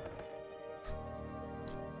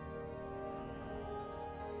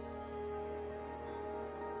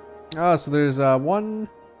 Oh, so there's 1,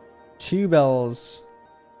 2 bells,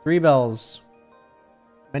 3 bells,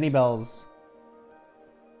 many bells.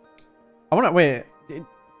 I wanna wait. Do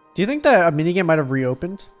you think that a minigame might have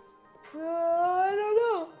reopened? I don't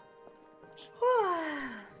know.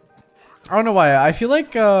 I don't know why. I feel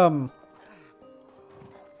like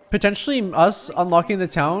potentially us unlocking the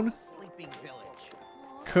town Sleeping village.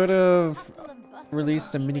 could have Hustle and bustle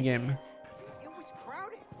released a around here. minigame. It was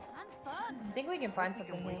crowded. And fun. I think we can find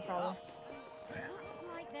something here probably. Looks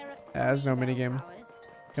like there are Yeah, there's no 3 bell minigame. towers.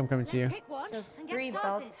 I'm coming to you. Let's pick one So and get 3 bell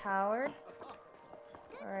started. tower.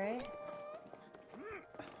 Alright.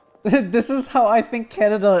 This is how I think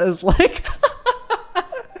Canada is like.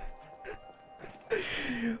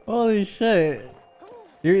 Holy shit.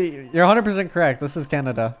 You're 100% correct. This is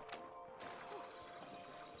Canada.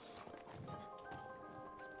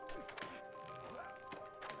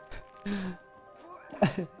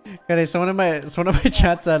 Okay, so one of my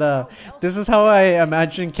chats said this is how I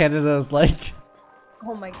imagine Canada is like.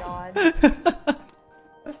 Oh my god.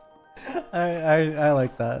 I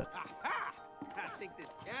like that. Aha! I think this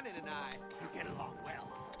cannon and I can get along well.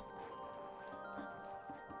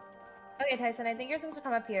 Okay, Tyson, I think you're supposed to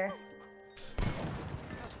come up here.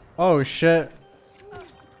 Oh shit.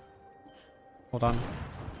 Hold on.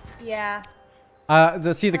 Yeah.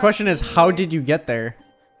 The question is, how did you get there?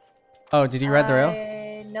 Oh, did you ride the rail?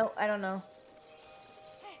 No, I don't know.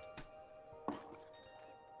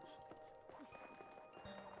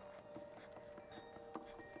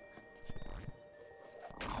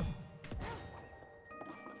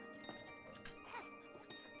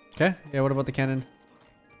 Okay. Yeah, what about the cannon?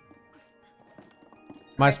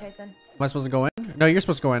 Am I Alright, Tyson. supposed to go in? No, you're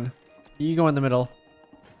supposed to go in. You go in the middle.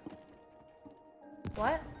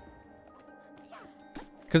 What?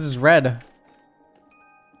 Because it's red.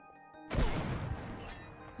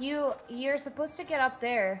 You're supposed to get up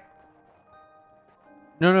there.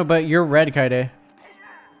 No, but you're red, Kyedae.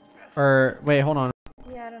 Or wait, hold on.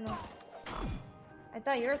 Yeah, I don't know. I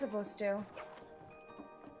thought you were supposed to.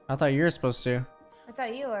 I thought you were supposed to. I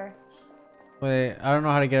thought you were. Wait, I don't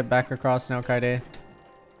know how to get it back across now, Kyedae.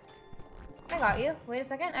 I got you. Wait a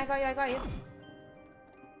second. I got you.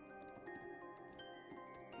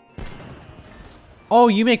 Oh,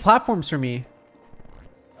 you make platforms for me.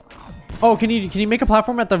 Oh, can you make a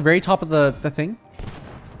platform at the very top of the thing?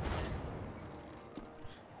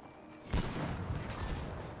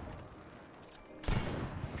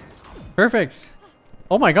 Perfect.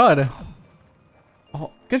 Oh my god.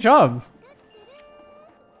 Oh, good job.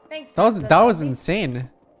 Thanks. That was insane.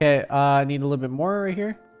 Okay, I need a little bit more right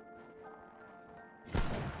here. I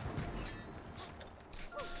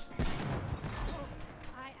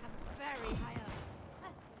am very high up.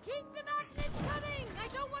 Keep the magnets coming! I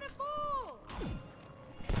don't want to fall!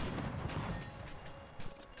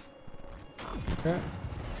 Okay.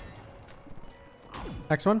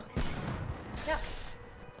 Next one. Yep.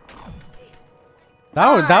 That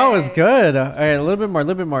was Nice. good. All right, a little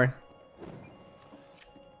bit more.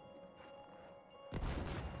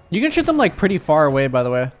 You can shoot them like pretty far away, by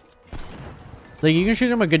the way. Like you can shoot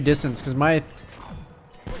them a good distance, cause my.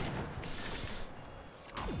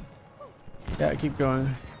 Yeah, keep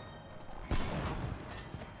going.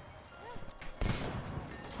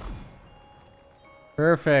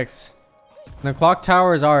 Perfect. The clock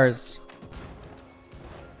tower is ours.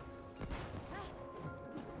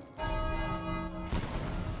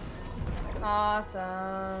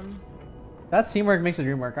 Awesome. That's teamwork makes the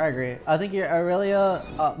dream work. I agree. I think you're Aurelia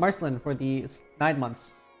Marcelin for the 9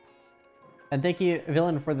 months. And thank you,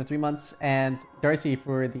 Villain, for the 3 months, and Darcy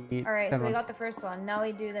for the 10 All right, so we months. got the first one. Now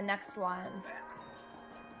we do the next one.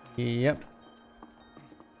 Yep.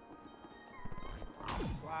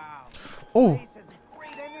 Wow. Oh, Place has a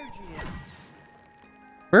great energy in it.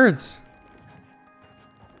 birds.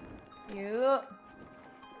 You.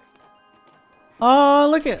 Oh,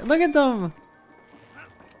 look at them.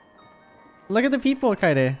 Look at the people,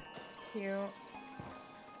 Kyedae. Cute.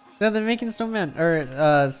 Yeah, they're making snowmen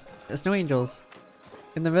or snow angels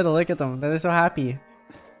in the middle. Look at them. They're so happy.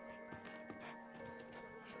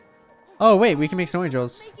 Oh wait, we can make snow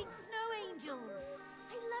angels. Making snow angels!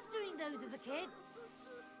 I loved doing those as a kid.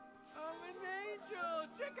 I'm an angel.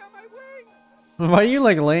 Check out my wings. Why are you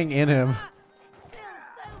like laying in him? Ah, still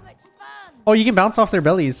so much fun! Oh, you can bounce off their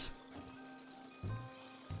bellies.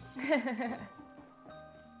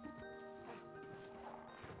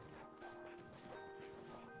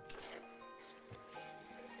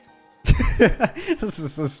 This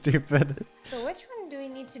is so stupid. So which one do we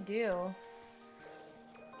need to do?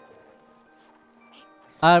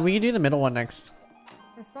 We can do the middle one next.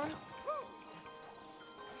 This one?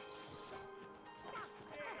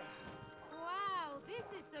 Wow, this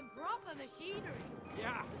is some proper machinery.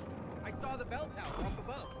 Yeah. I saw the bell tower up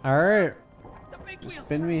above. All right, The big just wheels.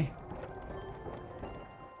 spin me.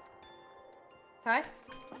 Ty?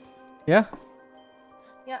 Yeah.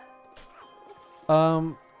 Yeah.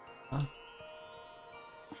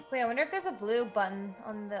 Wait, I wonder if there's a blue button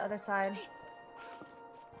on the other side.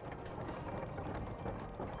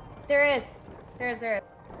 There is. There is.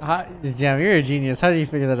 Damn, you're a genius. How did you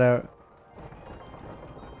figure that out?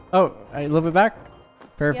 Oh, a little bit back.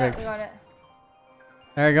 Perfect. Yeah, we got it.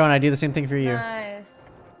 There we go, and I do the same thing for you. Nice.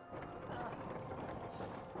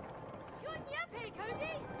 Join me up here,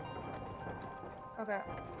 Cody! Okay.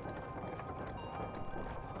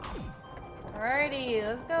 Alrighty,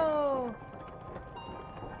 let's go.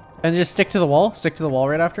 And just stick to the wall. Stick to the wall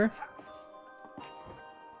right after.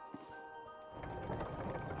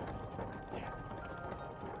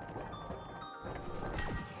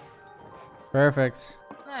 Perfect.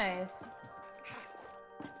 Nice.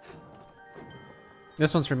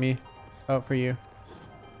 This one's for me. Oh, for you.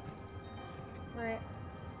 Right.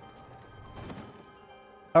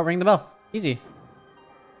 Oh, ring the bell. Easy.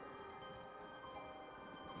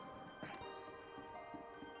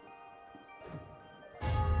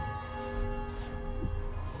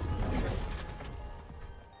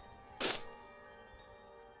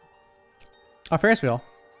 A Ferris wheel.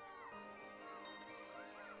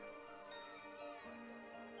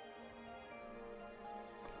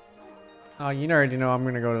 Oh, you already know I'm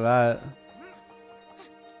gonna go to that.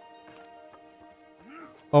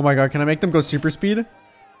 Oh my god, can I make them go super speed?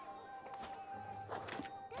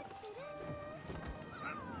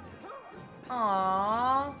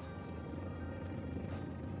 Aww.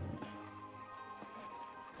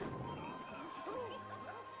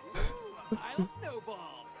 Pile of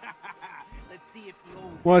snowballs. Let's see if the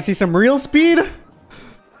old Wanna see some real speed?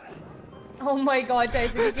 Oh my god,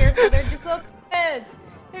 Tyson, be careful. They're just little kids.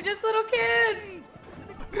 They're just little kids.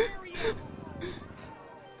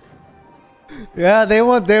 Yeah, they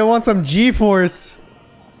want some G-force.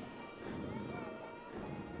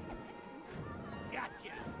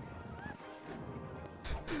 Gotcha.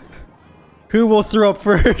 Who will throw up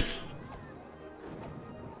first?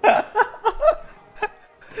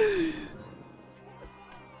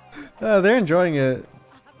 They're enjoying it.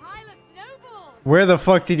 A pile of snowballs. Where the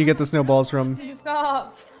fuck did you get the snowballs from?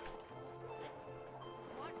 Stop.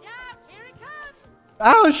 Watch out, here it comes.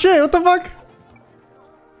 Oh shit, what the fuck?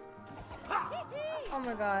 Oh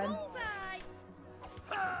my god. Bullseye.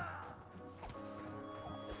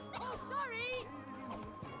 Oh,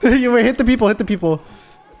 sorry. You wait, hit the people, hit the people.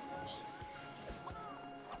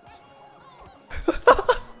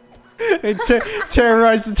 Hey,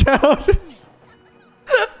 terrorize the town.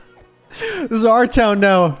 This is our town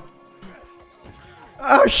now.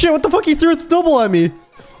 Oh shit, what the fuck? He threw a snowball at me.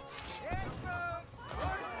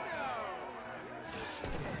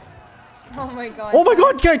 Oh my god. Oh my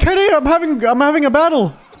god, Kyedae, I'm having a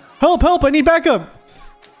battle. Help, help, I need backup.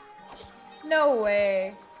 No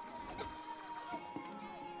way.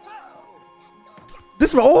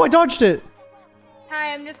 This one, oh, I dodged it.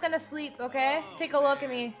 Ty, I'm just gonna sleep, okay? Take a look at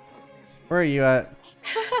me. Where are you at?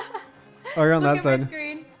 Oh, you're on Look that at my side.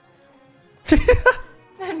 screen.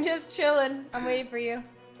 I'm just chilling. I'm waiting for you.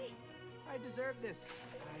 I deserve this.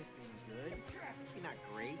 I've been good. Maybe not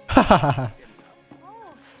great.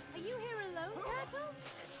 Oh, are you here alone, Turtle?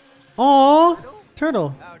 Aw,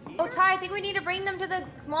 turtle. Out here. Oh, Ty, I think we need to bring them to the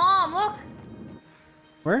mom. Look.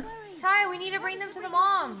 Where? Ty, we need to bring them to the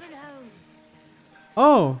mom. Children home.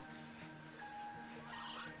 Oh.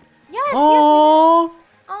 Yes, yes. Oh.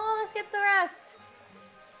 Oh, let's get the rest.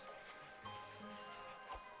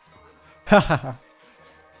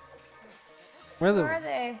 Where Where are the?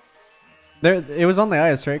 they? There. It was on the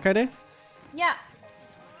ice, right, Kyedae? Yeah.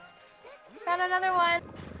 Got another one.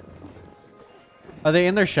 Are they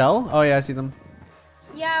in their shell? Oh yeah, I see them.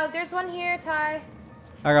 Yeah, there's one here, Ty.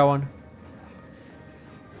 I got one.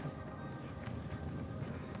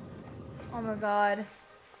 Oh my god.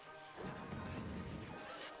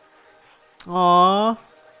 Aww.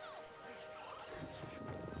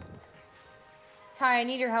 Ty, I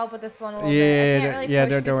need your help with this one a little Yeah, bit. I yeah, can't really yeah.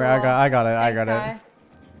 push Don't super worry. well. I got it. I Thanks, got it. Ty.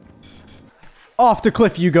 Off the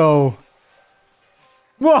cliff you go.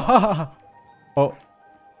 Whoa. Oh.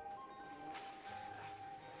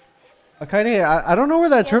 Kyedae, I don't know where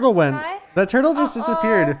that Yes, turtle went. Ty? That turtle just Uh-oh.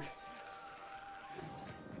 disappeared.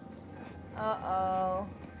 Uh-oh.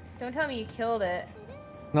 Don't tell me you killed it.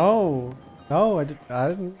 No. No, I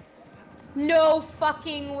didn't. No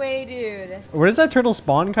fucking way, dude. Where does that turtle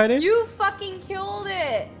spawn, Kyedae? You fucking killed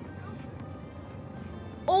it.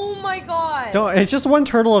 Oh my god. Don't. It's just one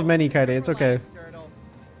turtle of many, Kyedae. It's okay. Relax, Turtle.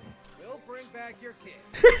 We'll bring back your kid.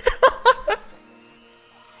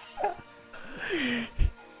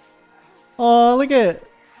 Oh, look at. And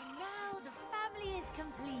now the family is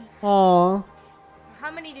complete. Oh. How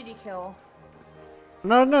many did you kill?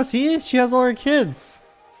 No. See, she has all her kids.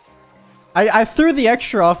 I threw the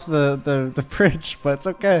extra off the bridge, but it's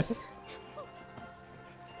okay.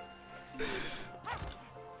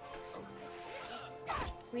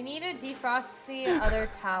 We need to defrost the other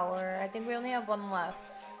tower. I think we only have one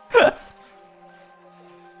left.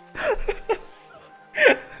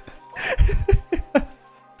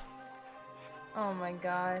 Oh my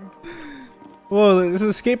god. Whoa, this is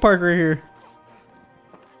a skate park right here.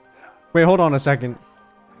 Wait, hold on a second.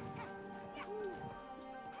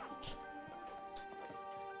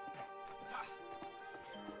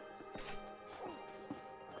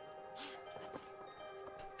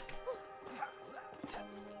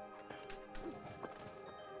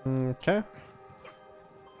 Okay.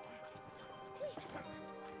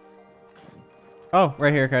 Oh,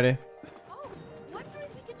 right here, Kyedae. Oh, wonder if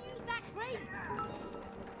we could use that crane.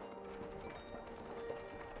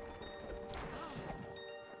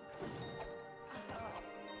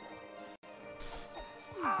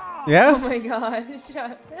 Oh Yeah? my god.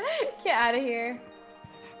 Get out of here.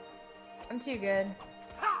 I'm too good.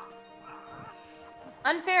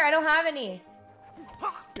 Unfair, I don't have any.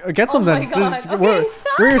 Get some Oh then. my God. Okay, where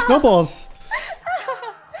are your stop. snowballs?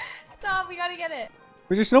 Stop, we gotta get it.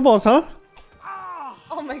 Where's your snowballs, huh?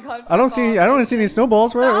 Oh my god. I don't fuck see. off, I don't see any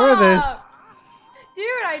snowballs. Where are they? Stop. Dude,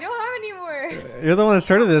 I don't have any more. You're the one that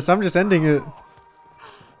started this. I'm just ending it.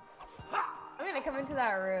 I'm gonna come into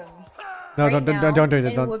that room. No, right now don't do it.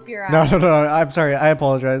 and Don't. whoop your No, ass. no. I'm sorry. I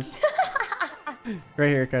apologize. Right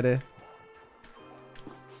here, Kyedae.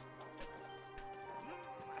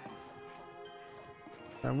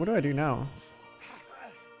 What do I do now?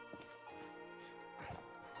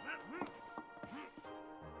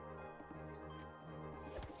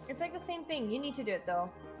 thing. You need to do it though.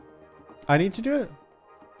 I need to do it?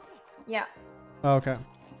 Yeah. Oh, okay.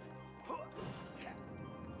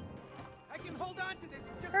 I can hold on to this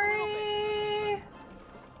just a little bit. Hurry!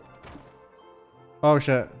 Oh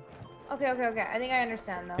shit. Okay. I think I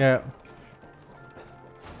understand though. Yeah.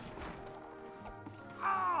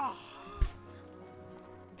 Ah!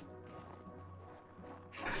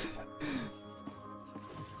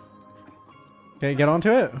 Okay, get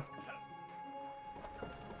onto it.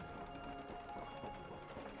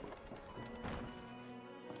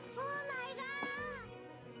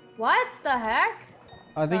 What the heck?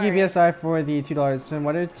 I think Sorry. EBSI for the $2. And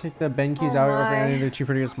why did it take the BenQs Oh out over my. any of the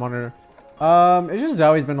 240 monitor? It's just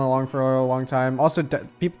always been along for a long time. Also,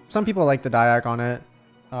 some people like the Diac on it.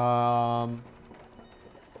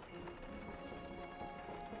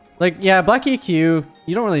 Like, yeah, Black EQ,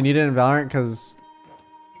 you don't really need it in Valorant because...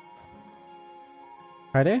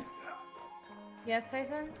 Kyedae? Yes,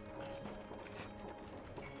 Tyson?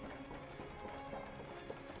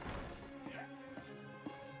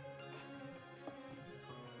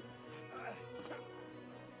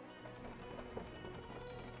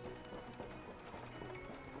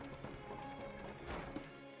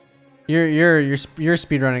 You're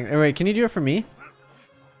speedrunning. Wait, can you do it for me?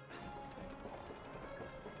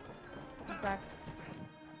 Just a sec.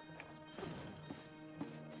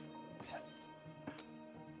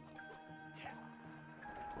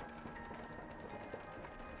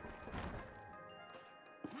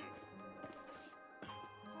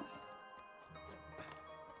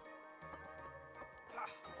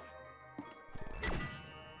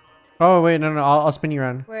 Oh wait, no, I'll spin you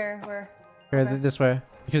around. Where? Here, Okay. this way,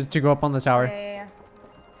 because to go up on the tower. Yeah.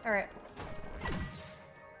 All right.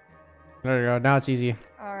 There you go. Now it's easy.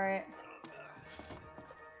 All right.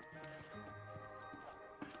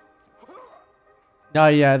 Oh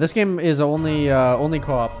yeah, this game is only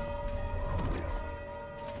co-op.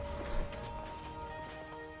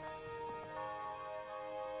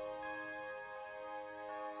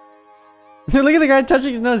 Look at the guy touching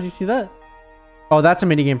his nose. You see that? Oh, that's a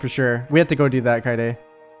minigame for sure. We have to go do that, Kyedae.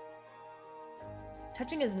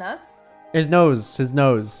 Touching his nuts? His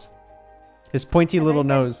nose. His pointy I thought little you said-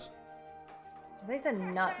 nose. They said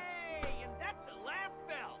nuts. Hey, and that's the last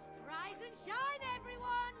bell. Rise and shine,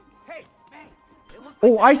 everyone! Hey, May, it looks Oh,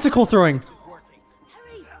 like that icicle throwing. is working.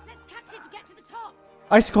 Hurry! Let's catch it to get to the top!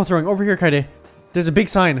 Icicle throwing. Over here, Kyedae. There's a big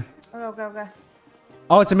sign. Okay.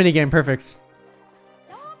 Oh, it's a minigame. Perfect.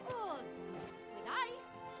 Dartboards! With ice!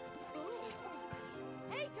 Ooh.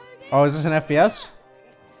 Hey, Kyedae! Oh, is this an FPS?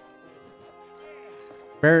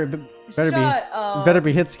 Better Shut be. up. Better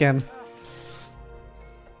be hit scan.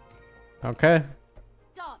 Okay.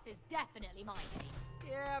 Darts is definitely my thing.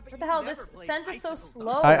 Yeah, but What the you hell? never This played sense is so icicle.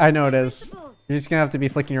 slow. I know it is. Vegetables. You're just gonna have to be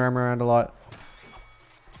flicking your arm around a lot.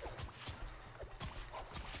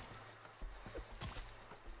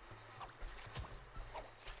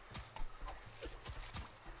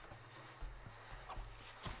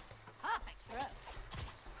 Perfect throw.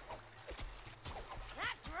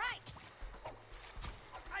 That's right!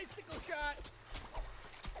 Icicle shot.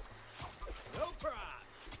 No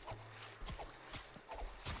props.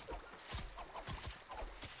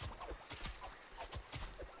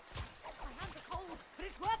 My hands are cold, but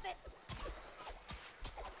it's worth it!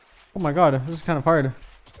 Oh my god, this is kind of hard.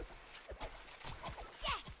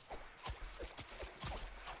 Yes!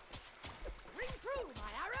 Ring true,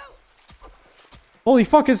 my arrow! Holy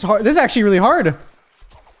fuck, it's hard. This is actually really hard. There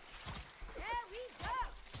we go!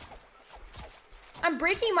 I'm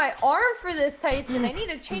breaking my arm for this, Tyson. I need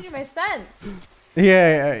to change my sense.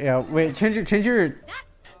 Yeah. Wait, change your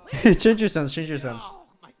That's change your sense. Oh,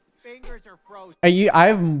 my fingers are frozen. I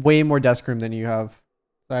have way more desk room than you have.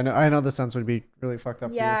 So I know the sense would be really fucked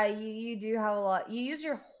up. Yeah, For you do have a lot. You use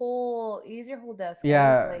your whole desk. you. I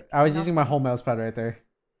Yeah, was like, I was using my nothing. whole mouse pad right there.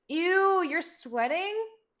 Ew, you're sweating?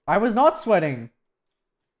 I was not sweating.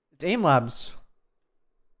 It's aim labs.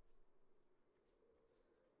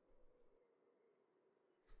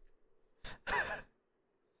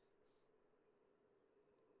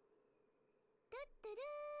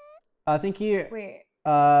 Thank you, Wait.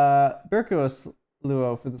 Berkos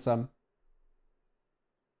Luo for the sub.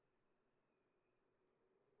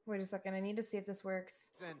 Wait a second. I need to see if this works.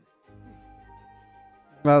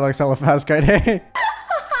 That looks hella fast, Kyedae.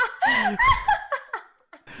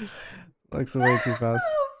 Looks way too fast.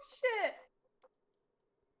 Oh shit.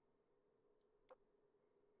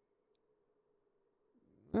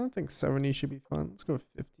 I don't think 70 should be fun. Let's go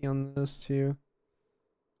 50 on this too.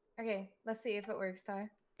 Okay, let's see if it works, Ty.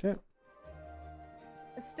 Okay.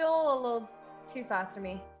 It's still a little too fast for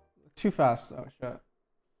me. Too fast. Oh shit.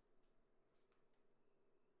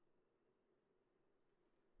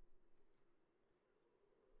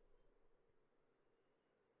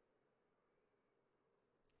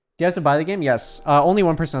 Do you have to buy the game? Yes. Only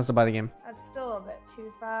one person has to buy the game. That's still a bit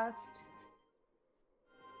too fast.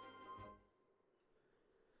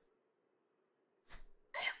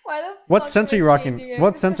 Why the What fuck sense are am you I rocking? changing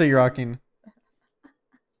What it? sense are you rocking?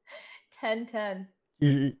 10, 10.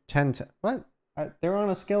 10. What? They're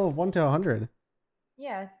on a scale of 1 to 100.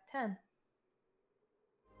 Yeah, 10. Am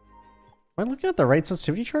I looking at the right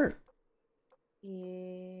sensitivity chart?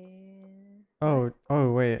 Yeah. Oh,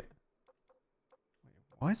 wait.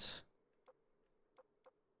 What?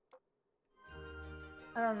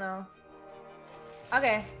 I don't know.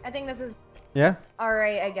 Okay, I think this is Yeah?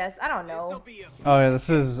 alright, I guess. I don't This'll know. be a Oh, yeah,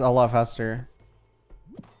 this is a lot faster.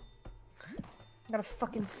 I gotta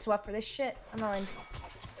fucking sweat for this shit. I'm not in.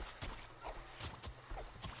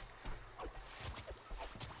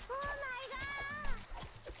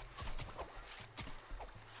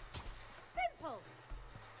 Simple.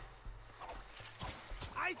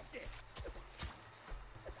 ice stick.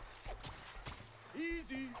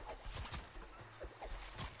 Easy.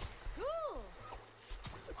 Cool.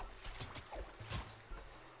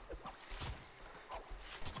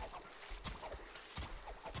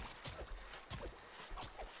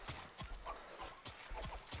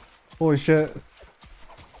 Holy shit.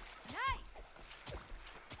 Nice.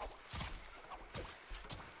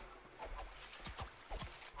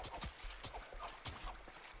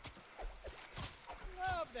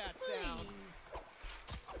 Love that sound. Please.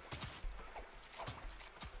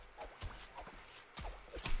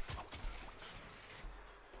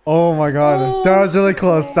 Oh my god. That was really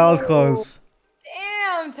close. That was close.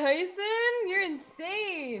 Damn, Tyson, you're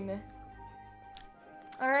insane.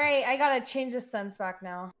 Alright, I gotta change the sense back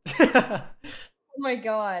now. Oh my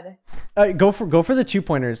god. Go for the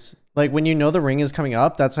 2-pointers. Like when you know the ring is coming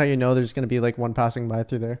up, that's how you know there's gonna be like one passing by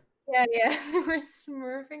through there. Yeah, yeah. We're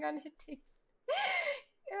smurfing on it too.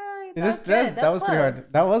 Yeah, Is that's this, good. that was pretty hard.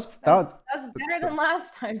 close. That's better than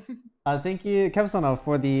last time. Thank you, Kevsono,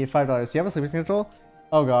 for the $5. Do you have a sleeping schedule?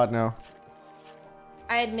 Oh god, no.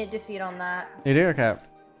 I admit defeat on that. You do? Okay.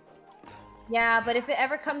 Yeah, but if it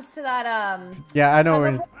ever comes to that, Yeah, I know tug where.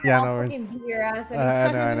 of war, Yeah, I I'll know where. fucking beat your ass I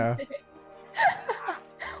anytime know, I in the know. day.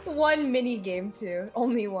 One mini game too,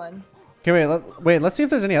 only one. Okay, wait. Let's see if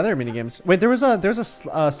there's any other mini games. Wait, there's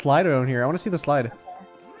a slide on here. I want to see the slide.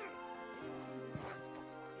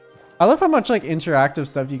 I love how much like interactive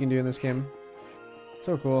stuff you can do in this game.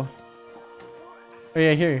 So cool. Oh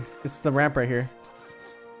yeah, here. It's the ramp right here.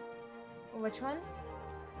 Which one?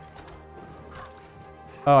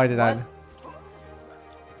 Oh, I died.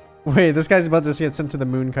 Wait, this guy's about to get sent to the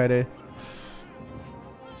moon, Kyedae.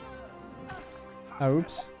 Oh,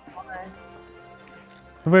 oops.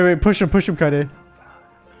 Wait, push him, Kyedae.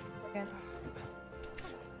 Okay.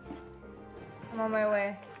 I'm on my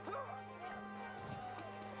way.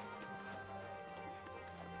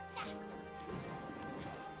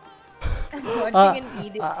 I'm watching and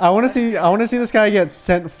eating. I want to see this guy get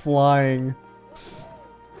sent flying.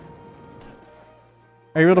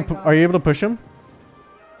 Are you able to push him?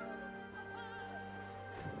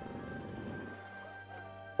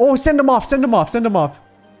 Oh, send him off.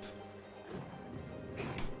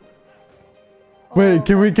 Wait, Oh,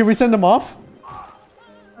 can we send him off?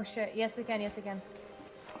 oh shit! Yes, we can. Yes, we can.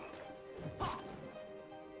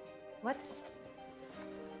 What?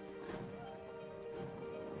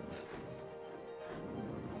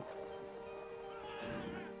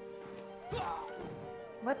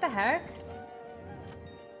 What the heck?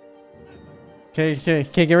 Okay,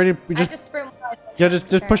 get ready. We I just just sprint. yeah, just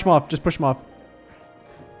push him off. Just push him off.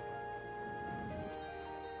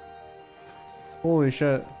 Holy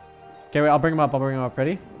shit. Okay, wait, I'll bring him up.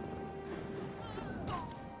 Ready?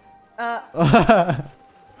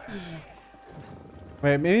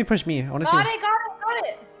 Wait, maybe push me. I want to see. Got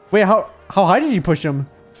it. Wait, how high did you push him?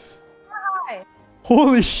 Hi.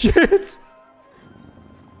 Holy shit.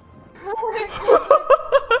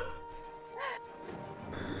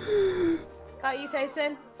 Got you,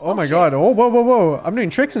 Tyson. Oh my shit. god. Oh, whoa. I'm doing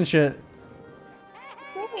tricks and shit.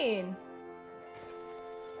 Insane.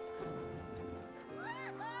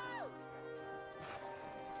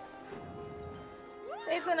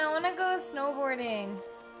 Tyson, I want to go snowboarding.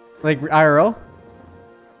 Like IRL?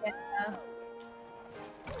 Yeah.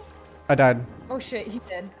 I died. Oh shit, you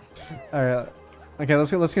did. Alright. Okay,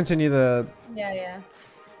 let's continue the... Yeah.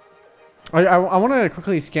 I want to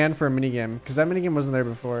quickly scan for a minigame, because that minigame wasn't there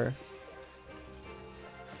before.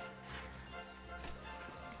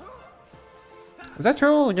 Is that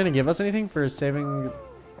turtle going to give us anything for saving...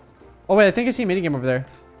 Oh wait, I think I see a minigame over there.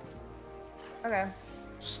 Okay.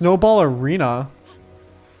 Snowball Arena.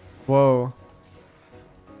 Whoa.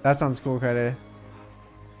 That sounds cool, Kyedae.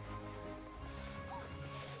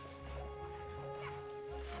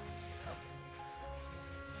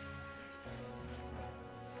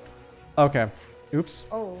 Okay. Oops.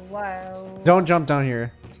 Oh, wow. Don't jump down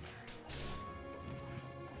here.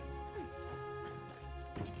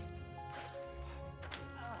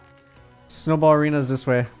 Snowball Arena is this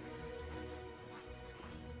way.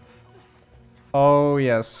 Oh,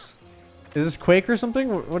 yes. Is this Quake or something?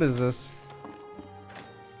 What is this?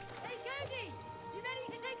 Hey, Kyedae! You ready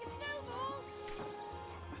to take a snowball?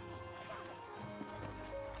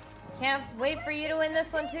 Can't wait for you to win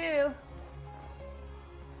this one too.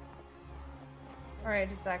 Alright,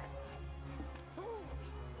 just a sec.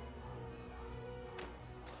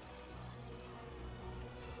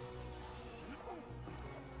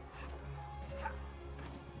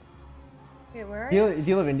 Wait, where are Do you?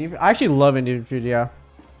 you love Indian food? I actually love Indian food, yeah.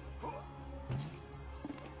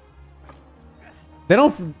 They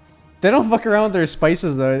don't fuck around with their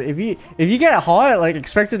spices though. If you get hot, like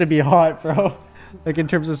expect it to be hot, bro. Like in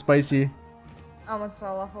terms of spicy. I almost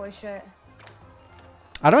fell off, holy shit.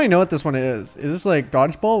 I don't even know what this one is. Is this like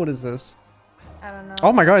dodgeball? What is this? I don't know.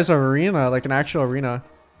 Oh my god, it's an arena, like an actual arena.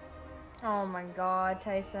 Oh my god,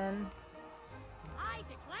 Tyson. I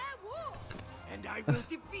declare war! And I will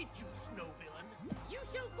defeat you, snow villain. You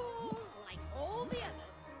shall fall like all the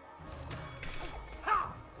others.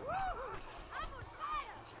 Ha! I'm on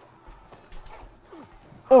fire!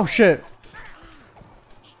 Oh shit.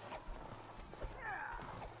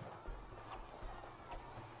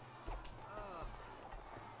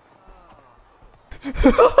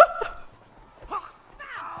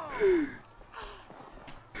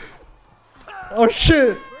 Oh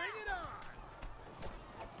shit. Bring it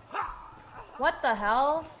on! What the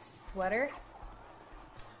hell? Sweater?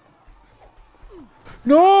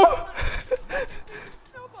 No.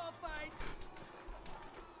 Snowball fight!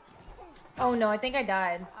 Oh no, I think I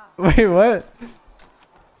died. Wait, what?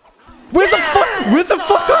 Where the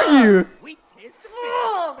fuck are you? We kissed the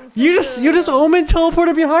Oh, I'm so You just good. omen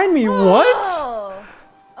teleported behind me. What? Oh.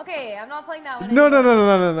 Okay, I'm not playing that one No,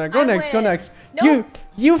 anymore. no. Go I next. Go win. next. Nope.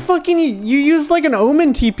 You fucking you used like an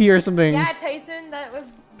omen TP or something. Yeah, Tyson, that was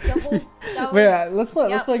the whole. That Wait, was, let's play.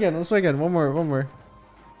 Let's yep. play again. Let's play again. One more.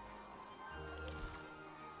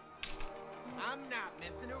 I'm not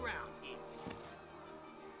messing around here.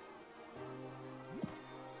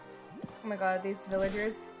 Oh my god, these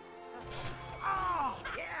villagers. Oh,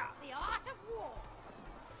 yeah! The art of war!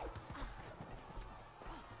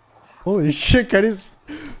 Holy shit, Kyedae's.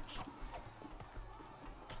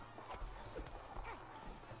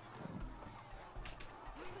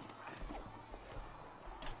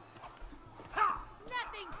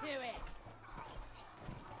 Nothing to it!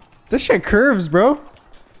 This shit curves, bro.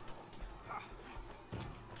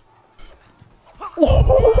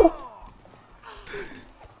 Oh.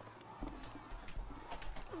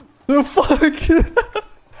 The fuck?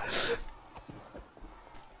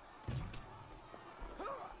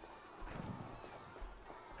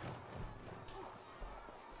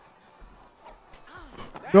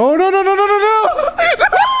 No.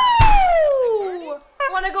 Ooh!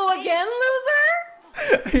 Wanna go again,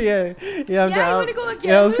 loser? yeah, I'm Yeah, down. you wanna go again?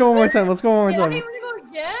 Yeah, let's go one more loser? time. Let's go one more Yeah, time. you wanna go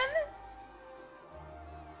again?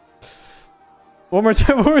 One more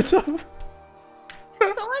time.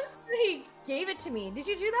 Someone said he gave it to me. Did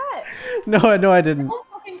you do that? No, I didn't. Don't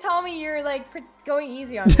fucking tell me you're like going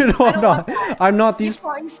easy on me. No, I I'm don't want not. that. I'm not. You These.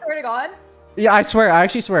 swear to God? Yeah, I swear. I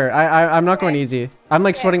actually swear. I'm not going Okay. easy. I'm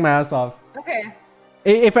like Okay. sweating my ass off. Okay.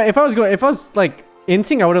 If I was like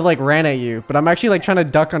inting, I would have like ran at you. But I'm actually like trying to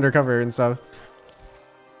duck under cover and stuff.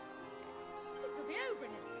 This will be over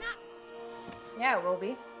in a snap. Yeah, it will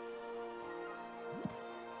be.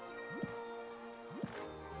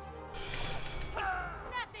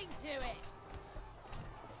 Nothing to it!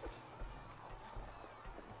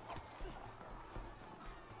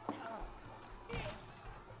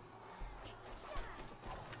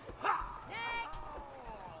 Next!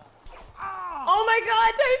 Oh my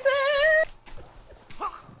God, Tyson!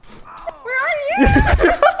 Where are you?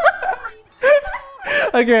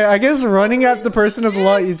 Okay, I guess running at the person is a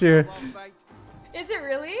lot easier. Fight. Is it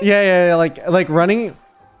really? Yeah. Like running,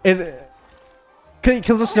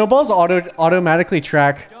 because the snowballs automatically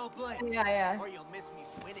track. Don't blink, Yeah. or you'll miss me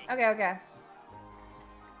winning. Okay.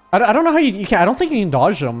 I don't know how you can. I don't think you can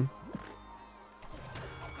dodge them.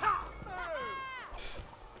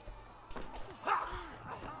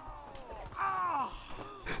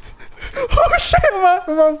 Oh shit! Come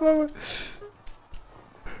on.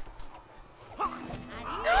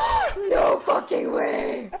 No fucking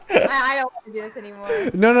way! I don't want to do this anymore.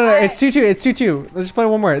 No. Alright. It's 2-2. It's 2-2. Let's just play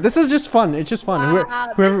one more. This is just fun. It's just fun.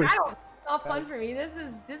 Whoever. This, it's not fun for me. This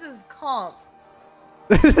is comp.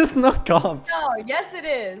 This is not comp. No, yes it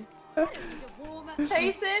is. I need a warmer.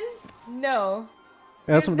 Tyson, no.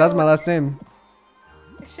 That's my last name.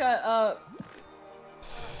 Shut up.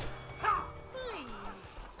 Please.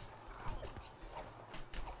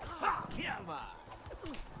 Come on.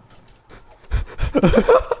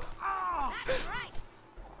 That's right.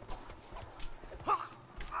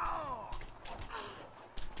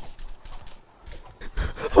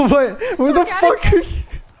 What? Where the fuck are you?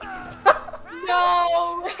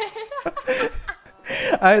 No.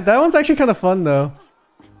 That one's actually kind of fun though.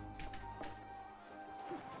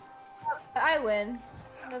 I win.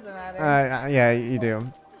 Doesn't matter. Yeah, you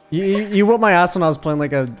do. You whooped my ass when I was playing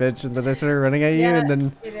like a bitch, and then I started running at you, Yeah, and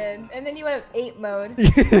then. you did. And then you went ape mode.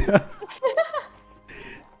 Yeah.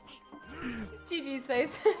 GG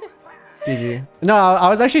says. GG. No, I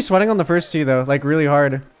was actually sweating on the first two though, like really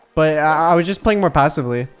hard. But I was just playing more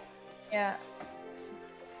passively. Yeah.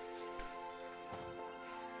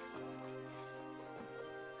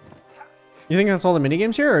 You think that's all the mini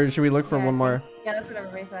games here, or should we look for Yeah, one more? Yeah, that's what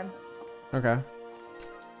everybody said. Okay.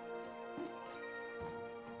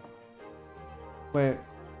 Wait.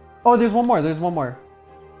 Oh, there's one more. There's one more.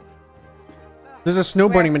 There's a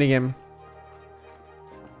snowboarding mini game.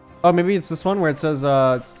 Oh, maybe it's this one where it says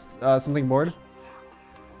it's something board.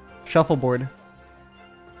 Shuffleboard.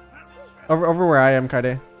 Over where I am,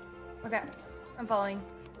 Kyedae. Okay, I'm following.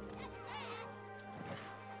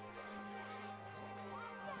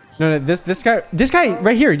 No, this guy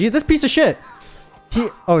right here, dude, this piece of shit.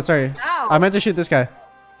 Oh, sorry. Ow. I meant to shoot this guy.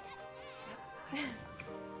 Oh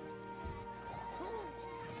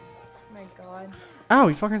my god. Ow,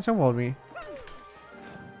 he fucking stonewalled me.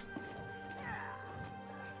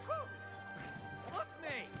 Look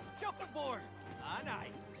me. Shuffleboard. Ah,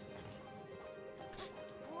 nice.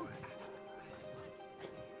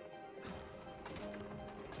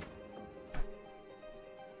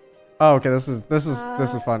 Oh, okay, this is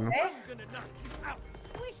fun. Okay. I'm gonna knock you out.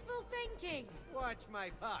 Wishful thinking. Watch my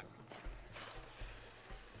puck.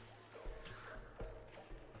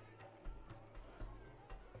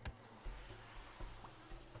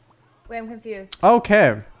 Wait, I'm confused.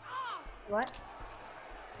 Okay. What?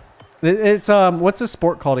 It's what's this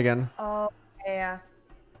sport called again? Oh, yeah.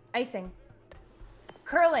 Icing.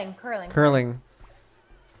 Curling. Curling.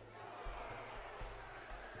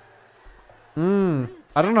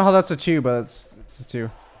 I don't know how that's a 2, but it's a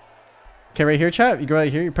 2. Okay, right here, chat. You go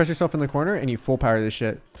right here, you press yourself in the corner, and you full power this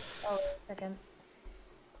shit. Oh, wait a second.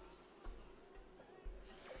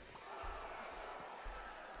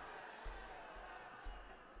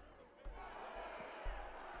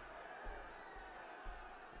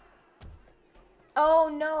 Oh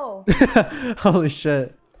no. Holy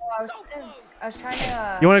shit. Oh, I was trying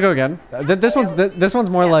to. You want to go again? This one's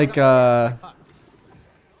more like Okay,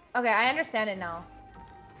 I understand it now.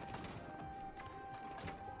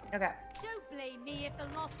 Okay. Don't blame me if the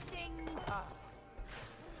loss stings.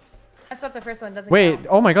 I stopped the first one. Doesn't Wait, count.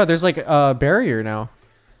 oh my god, there's like a barrier now.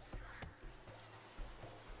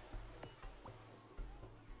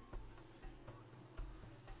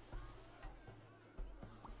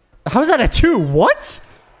 How is that a 2? What?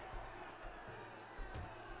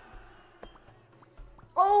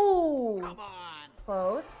 Oh, Come on.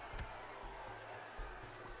 close.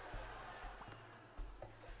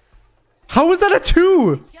 How was that a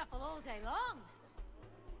 2? Shuffle all day long.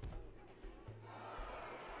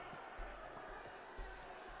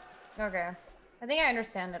 Okay. I think I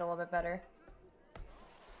understand it a little bit better.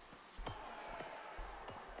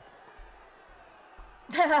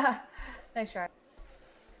 Nice try.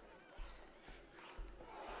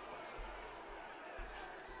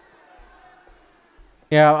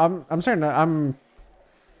 Yeah, I'm starting to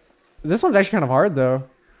this one's actually kind of hard though.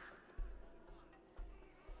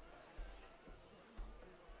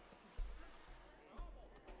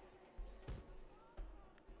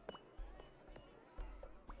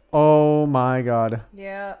 Oh my god.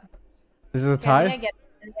 Yeah. Is this a Yeah, I tie? think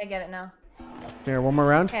I get it now. Here, one more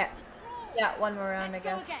round. Okay. Yeah, one more round, I Let's go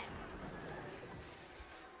guess. again.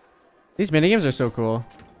 These minigames are so cool.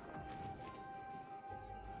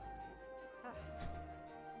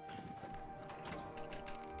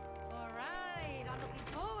 All right, I'm looking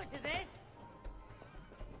forward to this.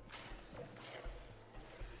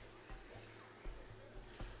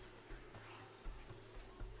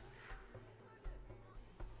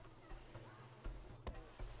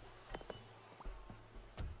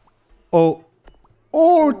 Oh.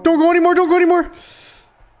 Oh, don't go anymore, don't go anymore.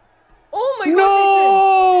 Oh my god,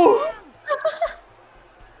 No! Jason!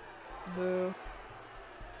 Boo.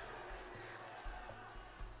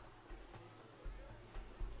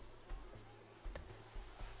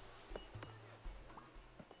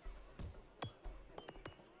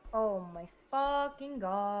 Oh my fucking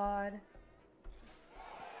god.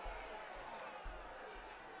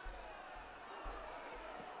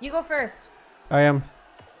 You go first. I am.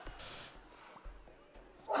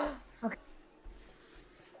 Okay.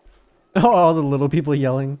 Oh, all the little people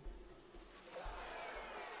yelling.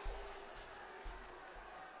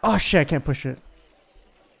 Oh shit, I can't push it.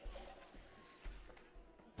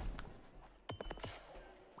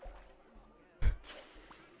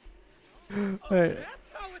 Hey. That's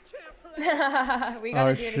how a champ plays. We gotta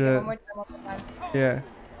Oh, do it again shit. one more time. One more time. Yeah.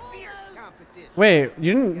 Fierce competition. Wait,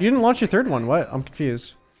 you didn't launch your third one. What? I'm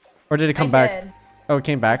confused. Or did it come back? Did. Oh, it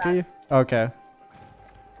came back at you? Okay.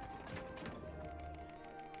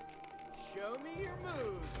 Show me your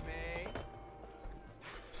moves, May.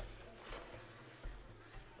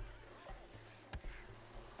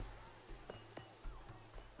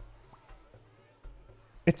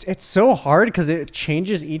 It's so hard because it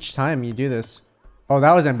changes each time you do this. Oh,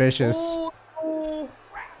 that was ambitious. Ooh.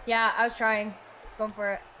 Yeah, I was trying. Let's go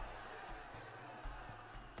for it.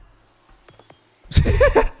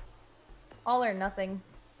 All or nothing.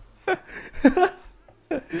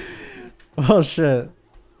 Oh shit.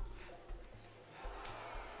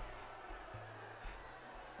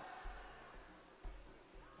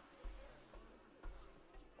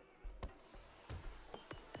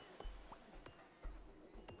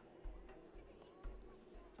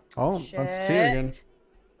 Oh, that's two again.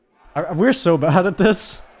 We're so bad at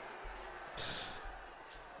this.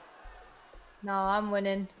 No, I'm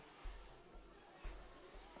winning.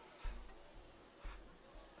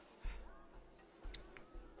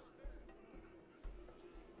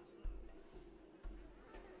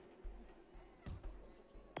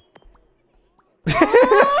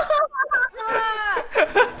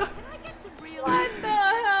 What the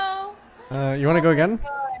hell? You want to go again?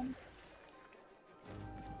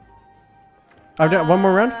 I've done one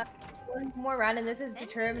more round? One more round, and this is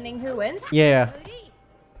determining who wins? Yeah.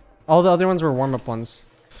 All the other ones were warm-up ones.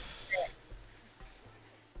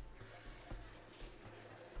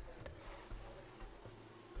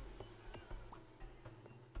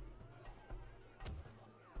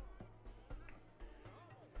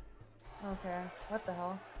 Okay, what the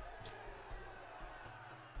hell?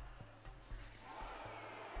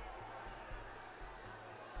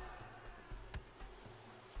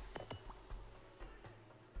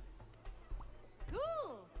 Cool.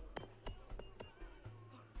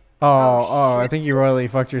 Oh, I think you royally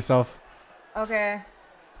fucked yourself. Okay,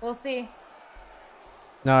 we'll see.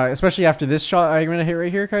 No, especially after this shot I'm gonna hit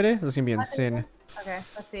right here, Kyedae. This is gonna be insane. Okay,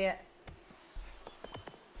 let's see it.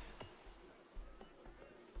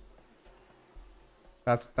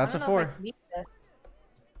 That's I a don't know if I 4. can beat this.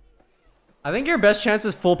 I think your best chance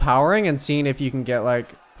is full powering and seeing if you can get like.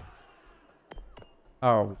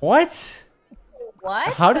 Oh, what?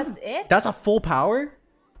 What? How did? That's it? That's a full power?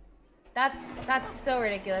 That's so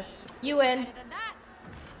ridiculous. You win. Better than that.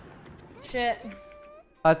 Shit.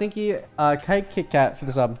 Thank you, Kite Kit Kat for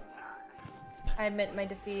the sub. I admit my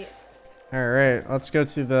defeat. All right, let's go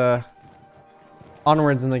to the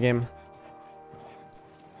onwards in the game.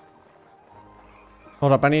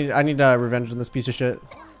 Hold up, I need revenge on this piece of shit.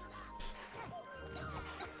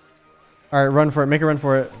 All right, run for it. Make a run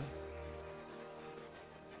for it.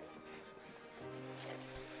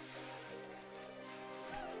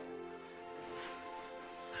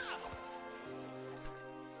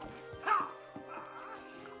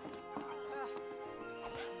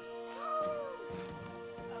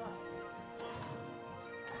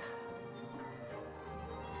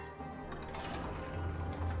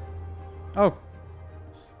 Oh,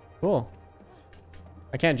 cool.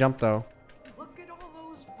 I can't jump though. Look at all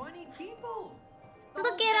those funny people. The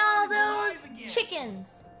Look whole at all town is those alive again.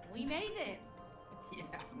 chickens. We made it. Yeah,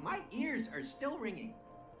 my ears are still ringing.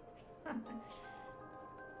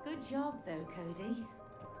 Good job, though, Cody.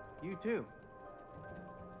 You too.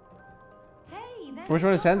 Hey, there's Which the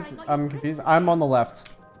one is shop where sense? I got I'm your confused. Christmas I'm on the gift. left.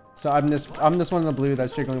 So I'm this one in the blue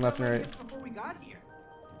that's jiggling left and right. Before we got here,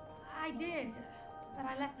 I did, but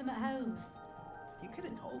I left them at home. you could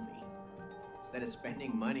have told me instead of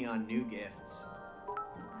spending money on new gifts.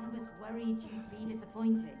 I was worried you'd be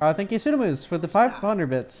disappointed. Thank you, Sudamus, for the 500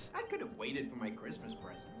 bits. I could have waited for my Christmas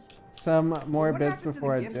presents. Some more What bits happened to the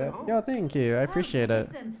before I gifts at dip. home? Yo, thank you. I Oh, appreciate I it.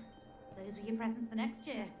 hid them. Those were your presents for next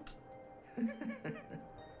year.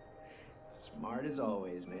 Smart as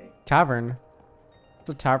always, mate. Tavern. It's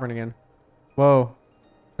a tavern again. Whoa.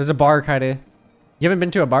 There's a bar, Kyedae. You haven't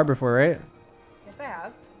been to a bar before, right? Yes, I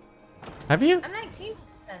have. Have you? I'm 19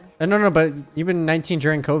 then. No, but you've been 19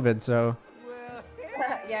 during COVID, so. Well,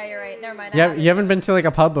 Yeah, you're right. Never mind. I Yeah, you haven't been to like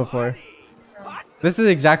a pub before. This is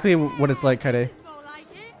exactly what it's like, Kyedae. It's more like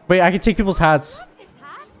it. Wait, I can take people's hats. This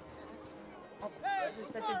hat? Oh, this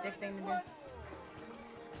is such a dick thing to do.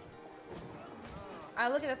 I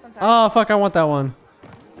look at it sometimes. Oh fuck! I want that one.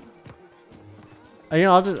 You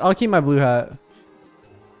know, I'll keep my blue hat.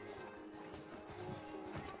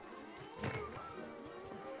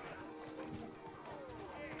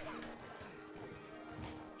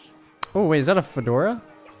 Oh wait, is that a fedora?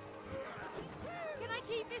 Can I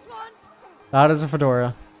keep this one? That is a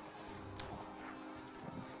fedora.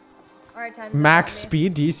 Alright, TenZ. Max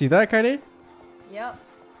speed. Do you see that, Kyedae? Yep.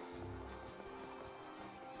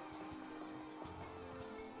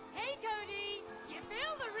 Hey, Cody. Do you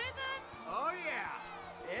feel the rhythm? Oh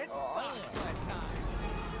yeah, it's bobsled time.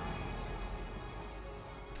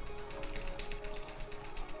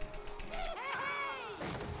 Hey!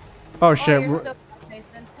 Oh Oh, shit! you're so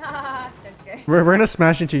Mason. They're scared. We're gonna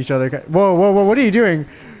smash into each other. Whoa, whoa, whoa! What are you doing?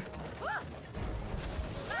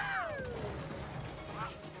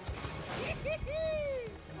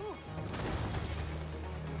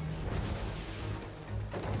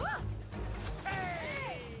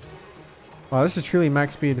 Wow, this is truly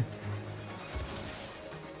max speed.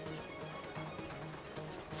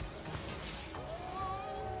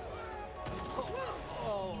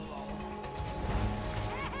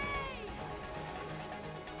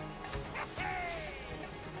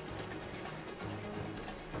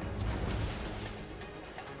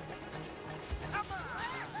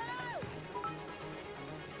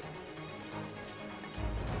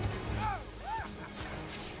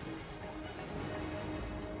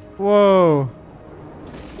 Whoa.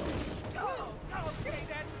 Okay,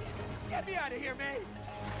 that's it. Get me out of here, mate.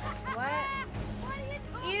 What? What are you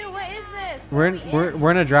talking Ew, what is this? We're What in are we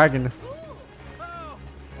we're in a dragon. Ooh. Oh,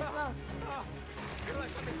 It smells. oh, you're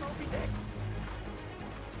like on the trophy deck.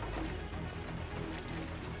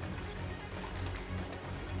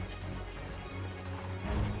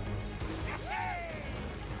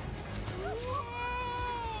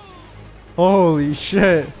 Holy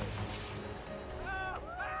shit.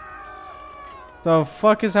 The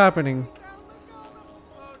fuck is happening?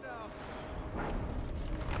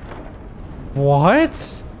 What?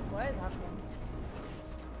 What is happening?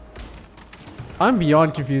 I'm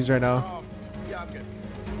beyond confused right now. Oh, yeah, I'm good.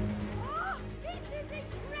 Oh, this is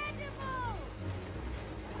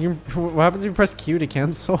incredible. What happens if you press Q to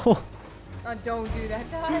cancel? Oh, don't do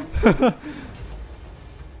that, God.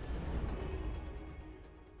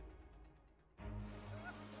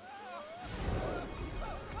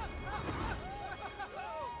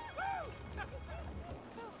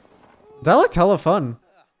 That looked hella fun.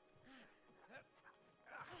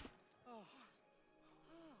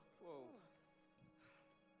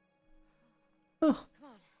 Oh.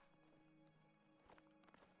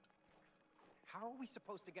 How are we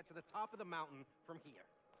supposed to get to the top of the mountain from here?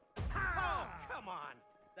 Oh, come on!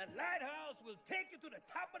 The lighthouse will take you to the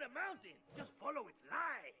top of the mountain. Just follow its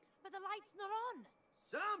light. But the light's not on.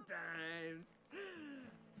 Sometimes.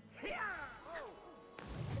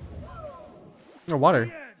 Oh, water.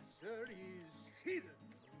 The answer is hidden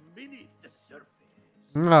beneath the surface.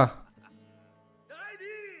 Ah. Dive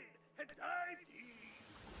in and dive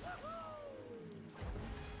deep.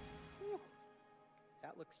 Whew.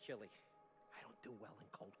 That looks chilly. I don't do well in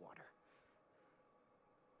cold water.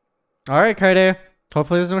 All right, Kyedae.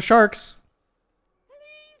 Hopefully there's no sharks.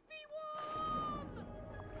 Please be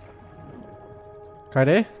warm.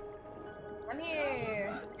 Kyedae, I'm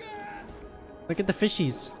here. look at the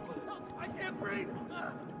fishies. I can't breathe.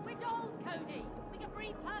 We're dolls, Cody. We can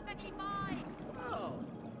breathe perfectly fine. Oh,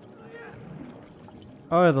 yeah.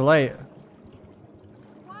 Oh, the light.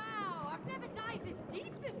 Wow, I've never dived this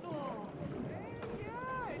deep before.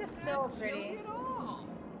 Yeah, This is so pretty. at all.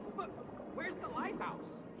 But where's the lighthouse?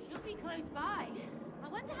 Should be close by. I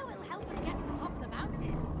wonder how it'll help us get to the top of the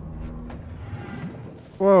mountain.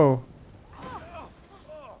 Whoa.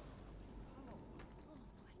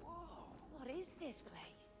 What is this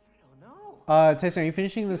place? I don't know. Tyson, are you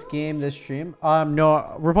finishing this game, this stream?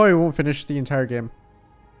 No, we probably won't finish the entire game.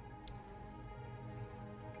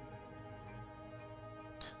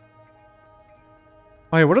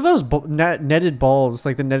 Wait, what are those netted balls?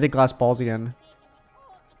 Like the netted glass balls again?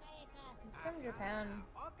 It's from Japan.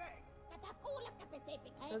 Okay.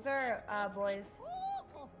 Those are boys.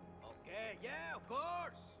 Okay, yeah, of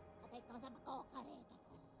course.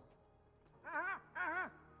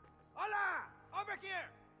 Hola! Over here!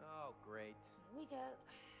 Oh, great. Here we go.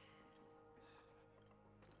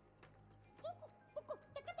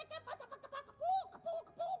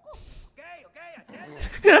 Okay, attend.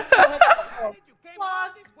 You came all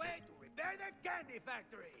this way to repair their candy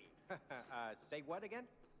factory. Say what again?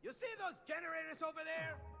 You see those generators over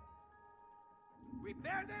there?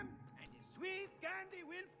 Repair them, and the sweet candy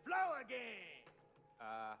will flow again.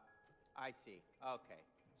 I see. Okay.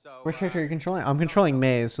 So, Which character are you controlling? I'm controlling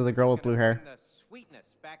May, so the girl with blue hair. bring the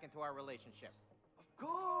sweetness back into our relationship. Of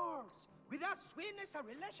course. Without sweetness, our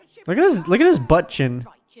relationship. Look at his butt chin.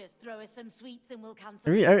 Right, just throw us some sweets and we'll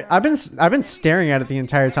cancel. I've been staring at it the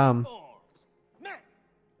entire time. Man,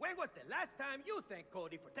 when was the last time you thanked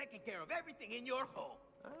Cody for taking care of everything in your home?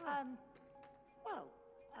 Well,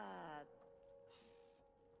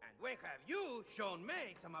 And when have you shown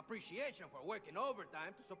May some appreciation for working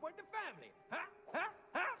overtime to support the family? Huh? Huh?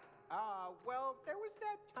 Huh? Well, there was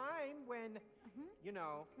that time when, you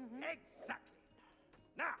know. Exactly.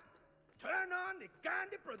 Now, turn on the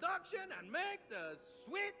candy production and make the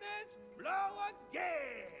sweetness flow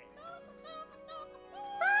again.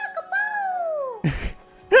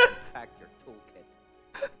 Pack your toolkit.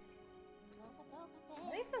 Why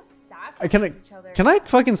are they so sassy Can with each other? I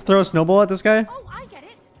fucking throw a snowball at this guy? oh, I get it.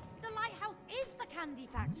 The lighthouse is the candy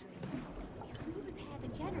factory. If we repair the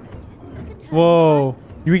generators, we can turn Whoa. the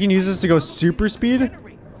lights. We can use this to go super speed?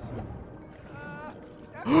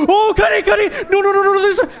 Oh, Kyedae! No,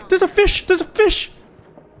 there's a fish! There's a fish!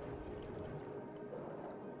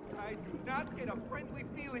 I do not get a friendly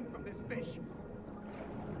feeling from this fish.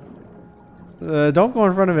 Don't go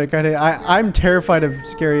in front of it, Kyedae. I'm terrified of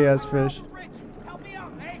scary ass fish. Rich, help me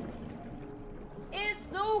out, hey! It's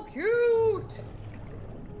so cute.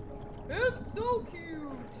 It's so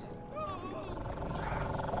cute.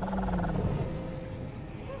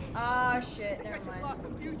 Ah, shit. I Never just mind. lost a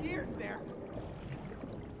few years there.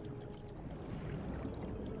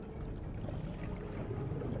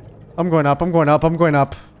 I'm going up.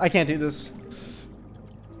 I can't do this.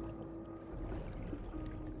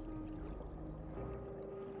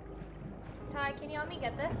 Ty, can you help me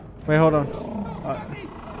get this? Wait, hold on.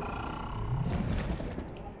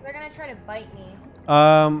 They're gonna try to bite me.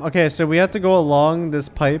 Okay, so we have to go along this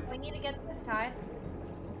pipe. We need to get this, Ty.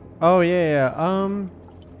 Oh, yeah.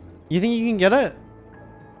 You think you can get it?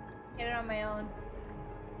 Get it on my own.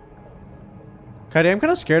 Kyedae, I'm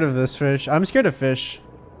kind of scared of this fish. I'm scared of fish.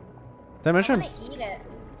 Did I I mention? want to eat it.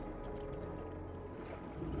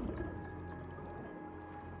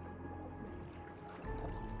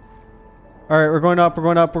 Alright, we're going up.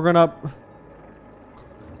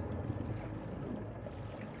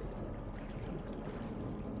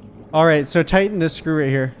 Alright, so tighten this screw right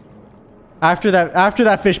here. After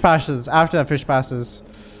that fish passes. It's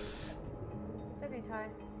okay, Ty.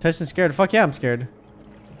 Tyson's scared. Fuck yeah, I'm scared.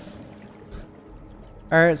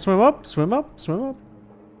 Alright, swim up.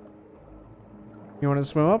 You want to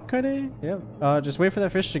swim up, Kyedae? Yep. Just wait for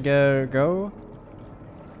that fish to go.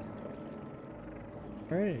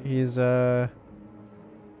 Alright, he's okay,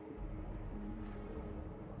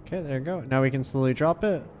 there you go. Now we can slowly drop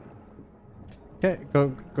it. Okay,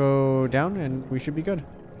 go down and we should be good.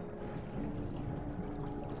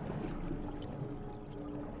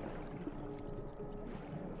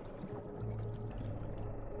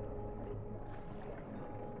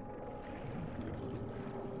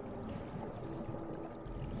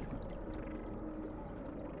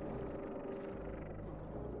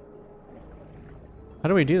 How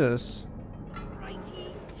do we do this?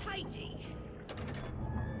 Righty tighty.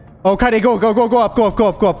 Oh, Kyedae, go up. Go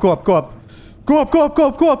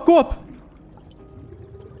up.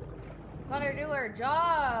 Let her do her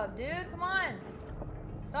job, dude. Come on.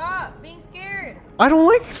 Stop being scared. I don't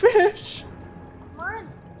like fish. Come on.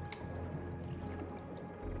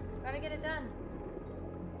 Gotta get it done.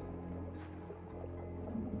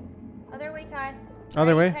 Other way, Ty.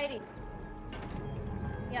 Other way? Tighty.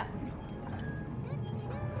 Yeah.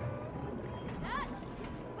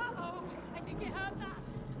 Uh-oh, I think you heard that.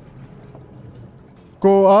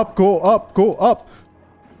 Go up.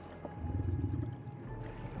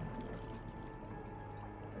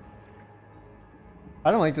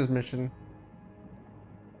 I don't like this mission.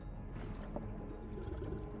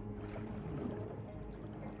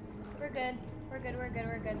 We're good.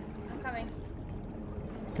 I'm coming.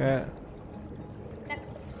 Okay.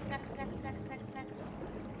 Next.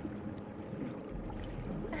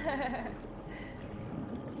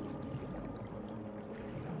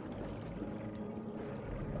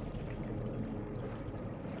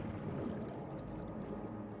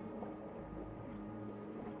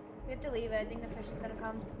 We have to leave it. I think the fish is gonna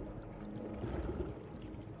come.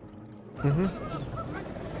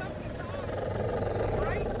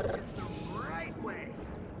 Right is the right way.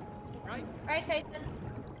 Right? Alright, Tyson.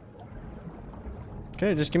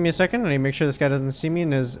 Okay, just give me a second. I need to make sure this guy doesn't see me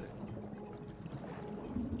and is...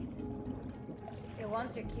 It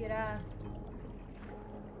wants your cute ass.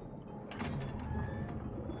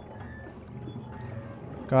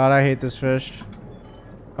 God, I hate this fish.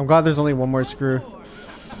 I'm glad there's only one more screw.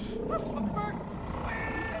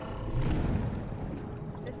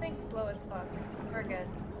 thing's slow as fuck. We're good.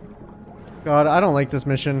 God, I don't like this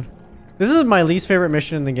mission. This is my least favorite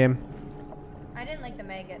mission in the game. I didn't like the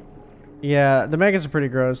maggot. Yeah, the maggots are pretty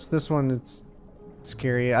gross. This one, it's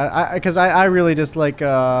scary. Because I really dislike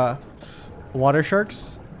water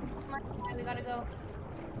sharks. Come on, we gotta go.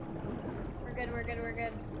 We're good, we're good, we're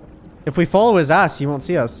good. If we follow his ass, he won't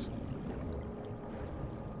see us.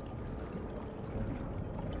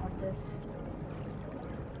 Want this.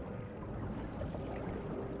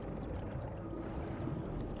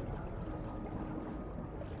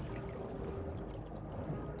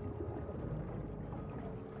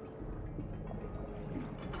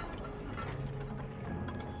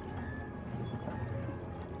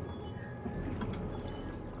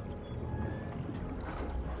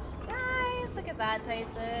 Nice, look at that,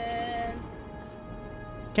 Tyson.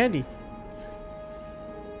 Candy.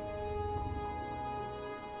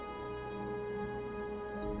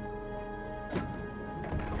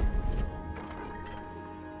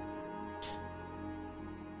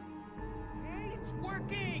 Hey, it's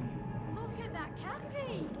working! Look at that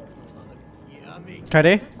candy. Looks yummy.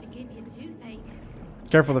 Kyedae, To give you toothache.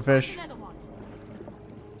 careful the fish. Another one.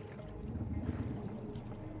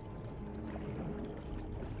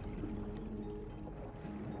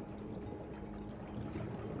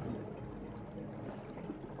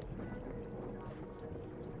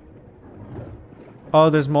 Oh,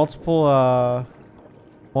 there's multiple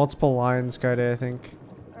lines, Kyedae, I think.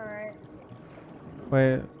 Alright.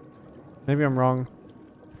 Wait, maybe I'm wrong.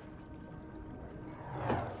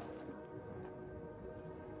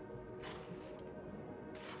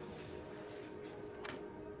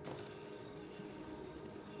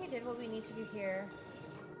 We did what we need to do here.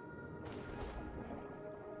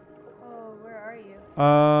 Oh, where are you?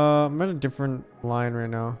 I'm at a different line right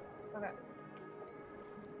now. Okay.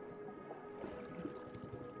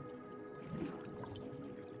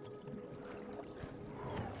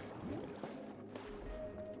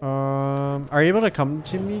 Are you able to come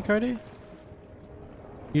to me, Kyedae?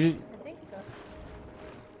 You just, I think so.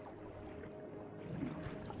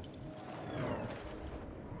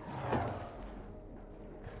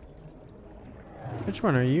 which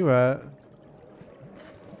one are you at?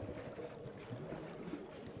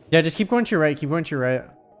 Yeah, just keep going to your right. Keep going to your right.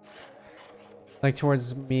 Like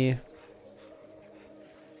towards me.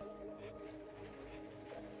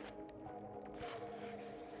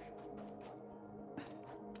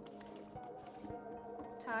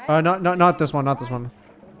 Ty? Not this one. Not this one.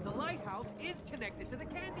 The lighthouse is connected to the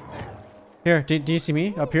candy factory. Here, do you see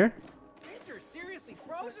me up here? Things are seriously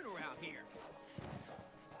frozen around here.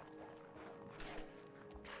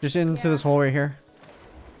 Just into this hole right here.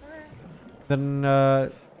 Okay. Then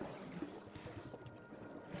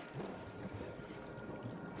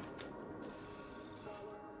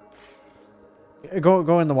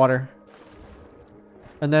go in the water.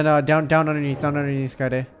 And then down underneath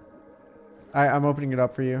Kyedae. I'm opening it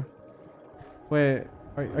up for you. Wait,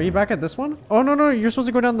 are you back at this one? Oh no, you're supposed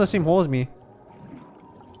to go down the same hole as me.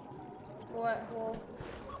 What hole?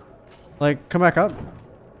 Like, come back up.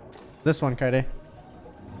 This one, Kyedae.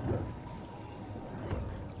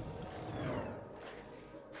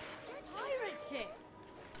 Pirate ship.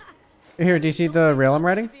 Here, do you see the rail I'm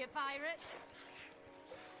riding? Be a pirate.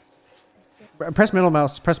 Press middle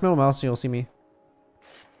mouse. Press middle mouse, you'll see me.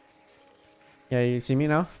 Yeah, you see me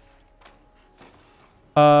now?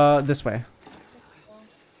 This way.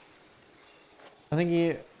 I think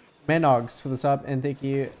you Manogs for the sub, and thank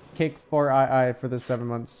you Kick for II for the 7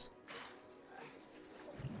 months.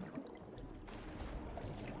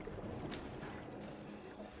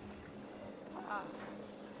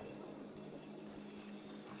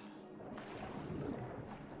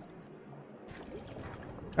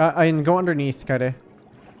 I can go underneath, Kyedae.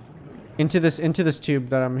 Into this tube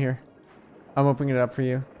that I'm here. I'm opening it up for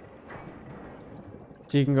you.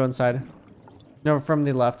 So you can go inside. No, from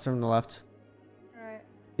the left, Alright.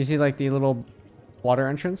 You see like the little water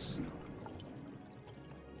entrance?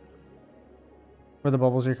 Where the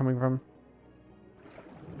bubbles are coming from.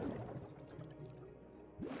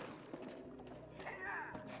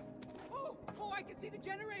 Oh, I can see the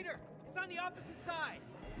generator. It's on the opposite side.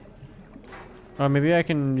 Maybe I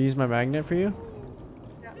can use my magnet for you?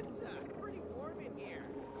 It's pretty warm in here.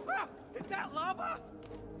 Ah, is that lava?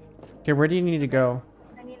 Okay, where do you need to go?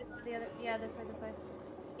 I need to go the other. Yeah, this way.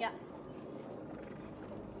 Yeah.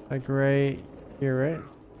 Like right here, right?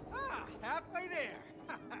 Ah, halfway there.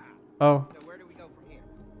 Oh, So where do we go from here?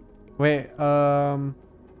 wait, no.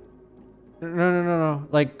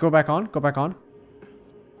 Like, go back on.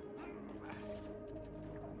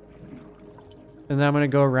 And then I'm gonna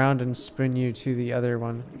go around and spin you to the other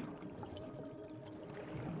one.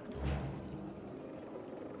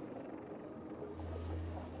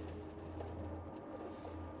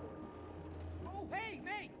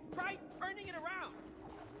 mate, try turning it around.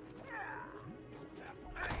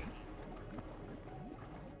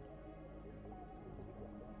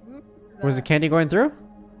 Was the candy going through?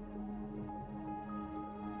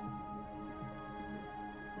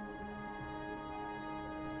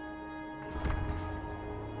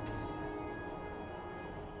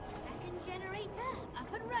 Second generator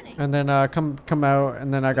up and running. And then come out,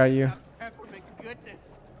 and then I got you. Peppermint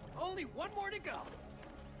goodness. Only one more to go.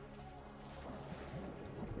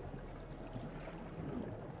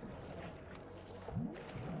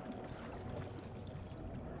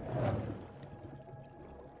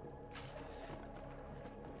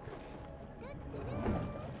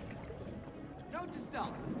 Note to self: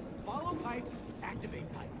 follow pipes,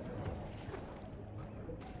 activate pipes.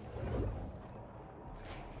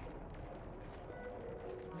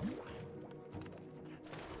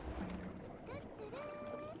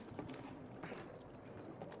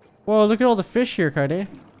 Whoa, look at all the fish here, Kyedae.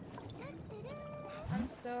 I'm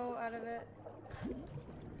so out of it.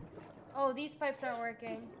 Oh, these pipes aren't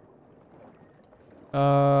working.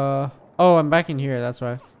 Oh, I'm back in here, that's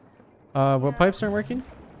why. What Yeah. pipes aren't working?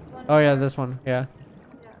 One Oh yeah, more. this one, yeah.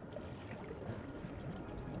 Yeah.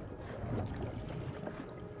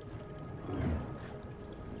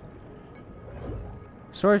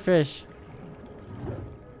 Swordfish.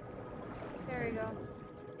 There we go.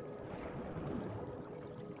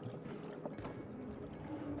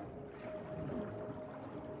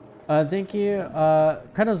 Thank you,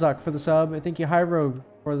 Krenozak for the sub. Thank you, High Rogue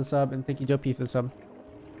for the sub, and thank you, Dopey for the sub.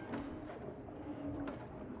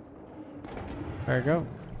 There we go.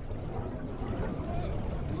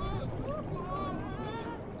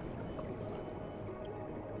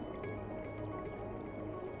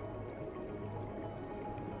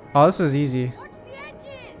 Oh, this is easy. Watch the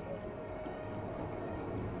edges.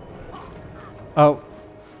 Oh.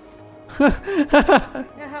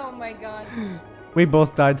 Oh my god. We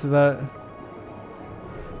both died to that.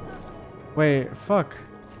 Wait, fuck.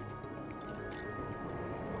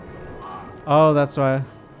 Oh, that's why.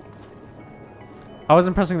 I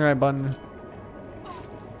wasn't pressing the right button.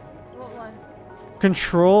 What one?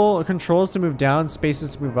 Controls to move down,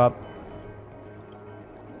 spaces to move up.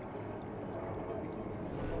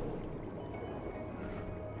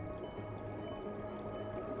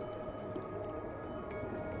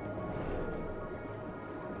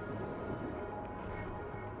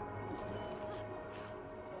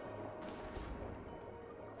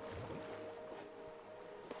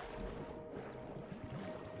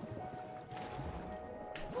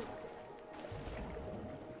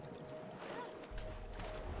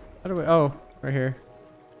 How do we? Oh, right here.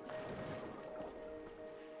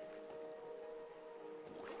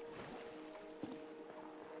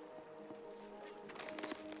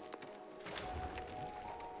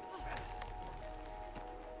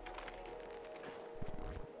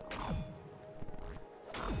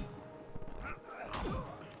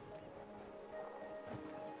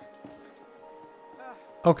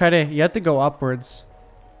 Oh, Kyedae, you have to go upwards.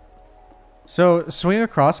 So, swing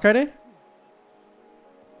across, Kyedae?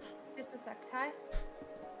 Just a sec, Ty.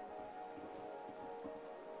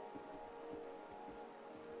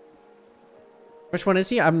 Which one is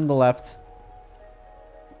he? I'm on the left.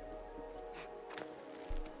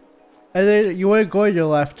 And then you want to go on your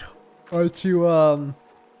left. Or to,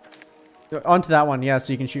 onto that one, yeah,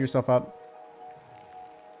 so you can shoot yourself up.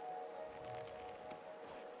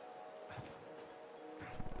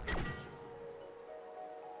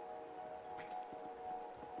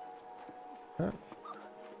 Huh?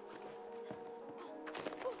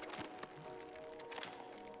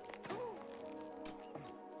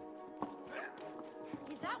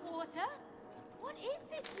 Is that water? What is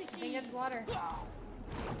this I think machine? it's water.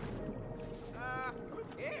 Who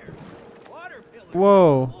cares? Water pillars.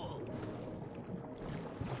 Whoa. Cool.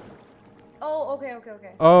 Oh, okay, okay,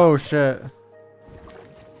 okay. Oh, shit.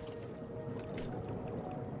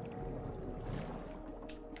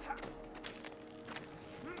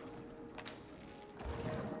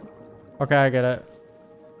 Okay, I get it.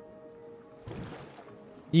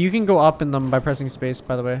 You can go up in them by pressing space,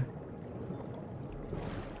 by the way.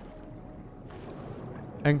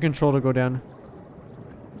 And control to go down.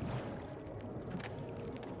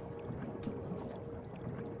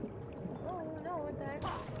 Oh no, what the heck?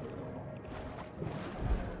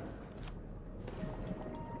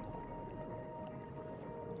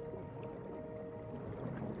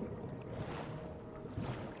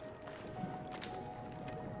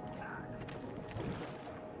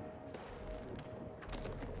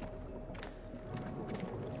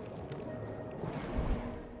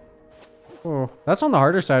 Oh, that's on the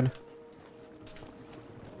harder side.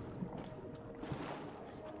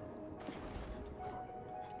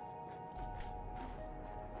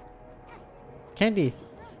 candy.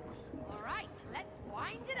 All right, let's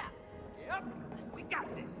wind it up. Yep, we got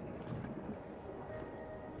this.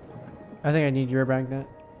 I think I need your magnet.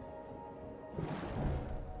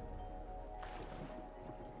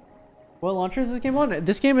 What launcher is this game on?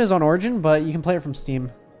 This game is on Origin, but you can play it from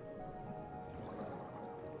Steam.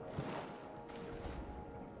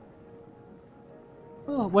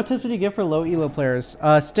 Oh, what tips would you give for low elo players?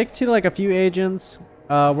 Stick to like a few agents.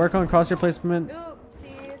 Work on crosshair placement. Oopsies.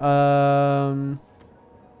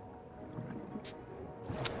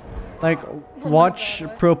 Like watch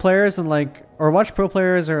pro players and like, or watch pro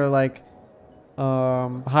players or like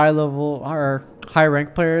high level or high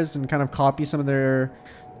rank players and kind of copy some of the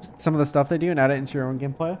stuff they do and add it into your own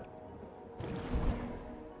gameplay.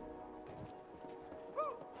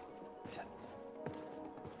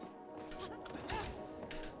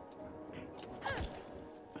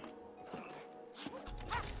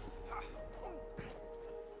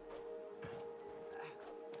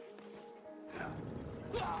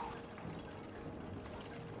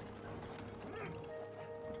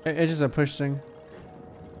 It's just a push thing.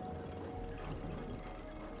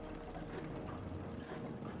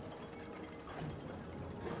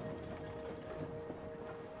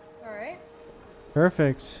 Alright.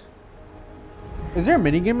 Perfect. Is there a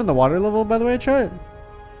mini game in the water level, by the way, chat?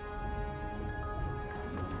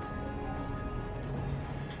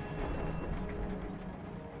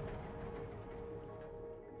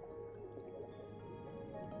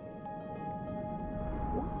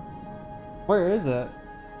 Where is it?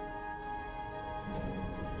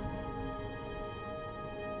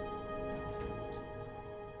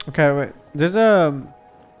 Okay, wait. There's a...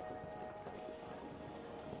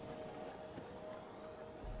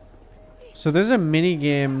 So there's a mini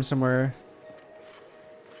game somewhere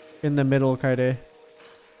in the middle, Kyedae.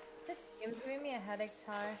 This game's giving me a headache,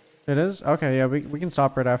 Ty. It is? Okay, yeah, we can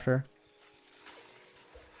stop right after.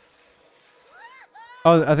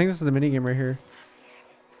 Oh, I think this is the mini game right here.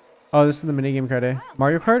 Oh, this is the mini game, Kyedae.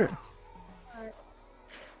 Mario Kart?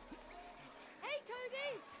 Hey,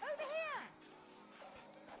 Cody, over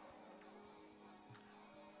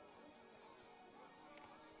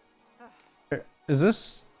here. Is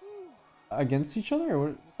this against each other, or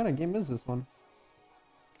what kind of game is this one?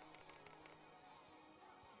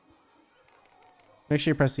 Make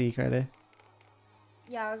sure you press E, Kyedae.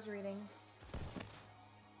 Yeah, I was reading.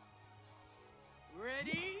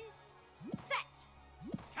 Ready? Set.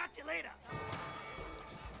 Catch you later.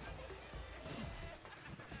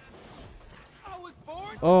 I was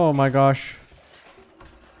born. Oh my gosh.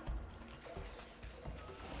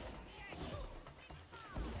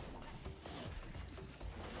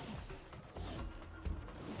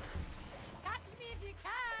 Catch me if you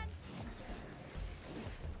can.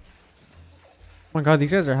 Oh my god,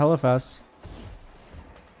 these guys are hella fast. See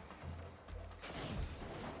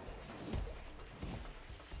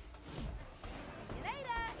you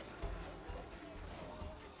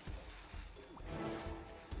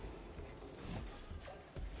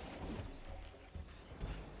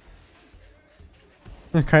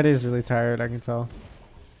later. Kyedae is really tired, I can tell.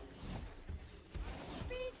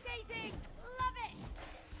 Speed skating. Love it.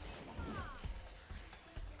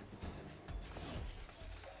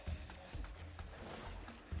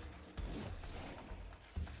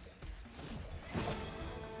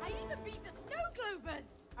 I even beat the snow globers.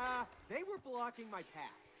 They were blocking my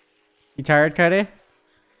path. You tired, Kyedae?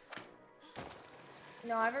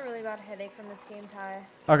 No, I have a really bad headache from this game, Ty.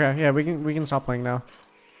 Okay, yeah, we can stop playing now.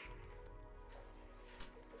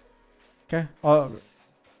 Okay. Oh.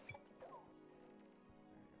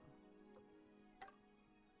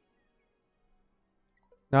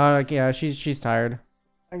 No, like yeah, she's tired.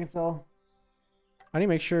 I can tell. I need to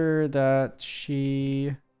make sure that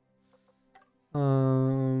she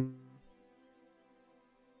I'm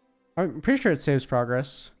pretty sure it saves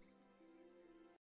progress.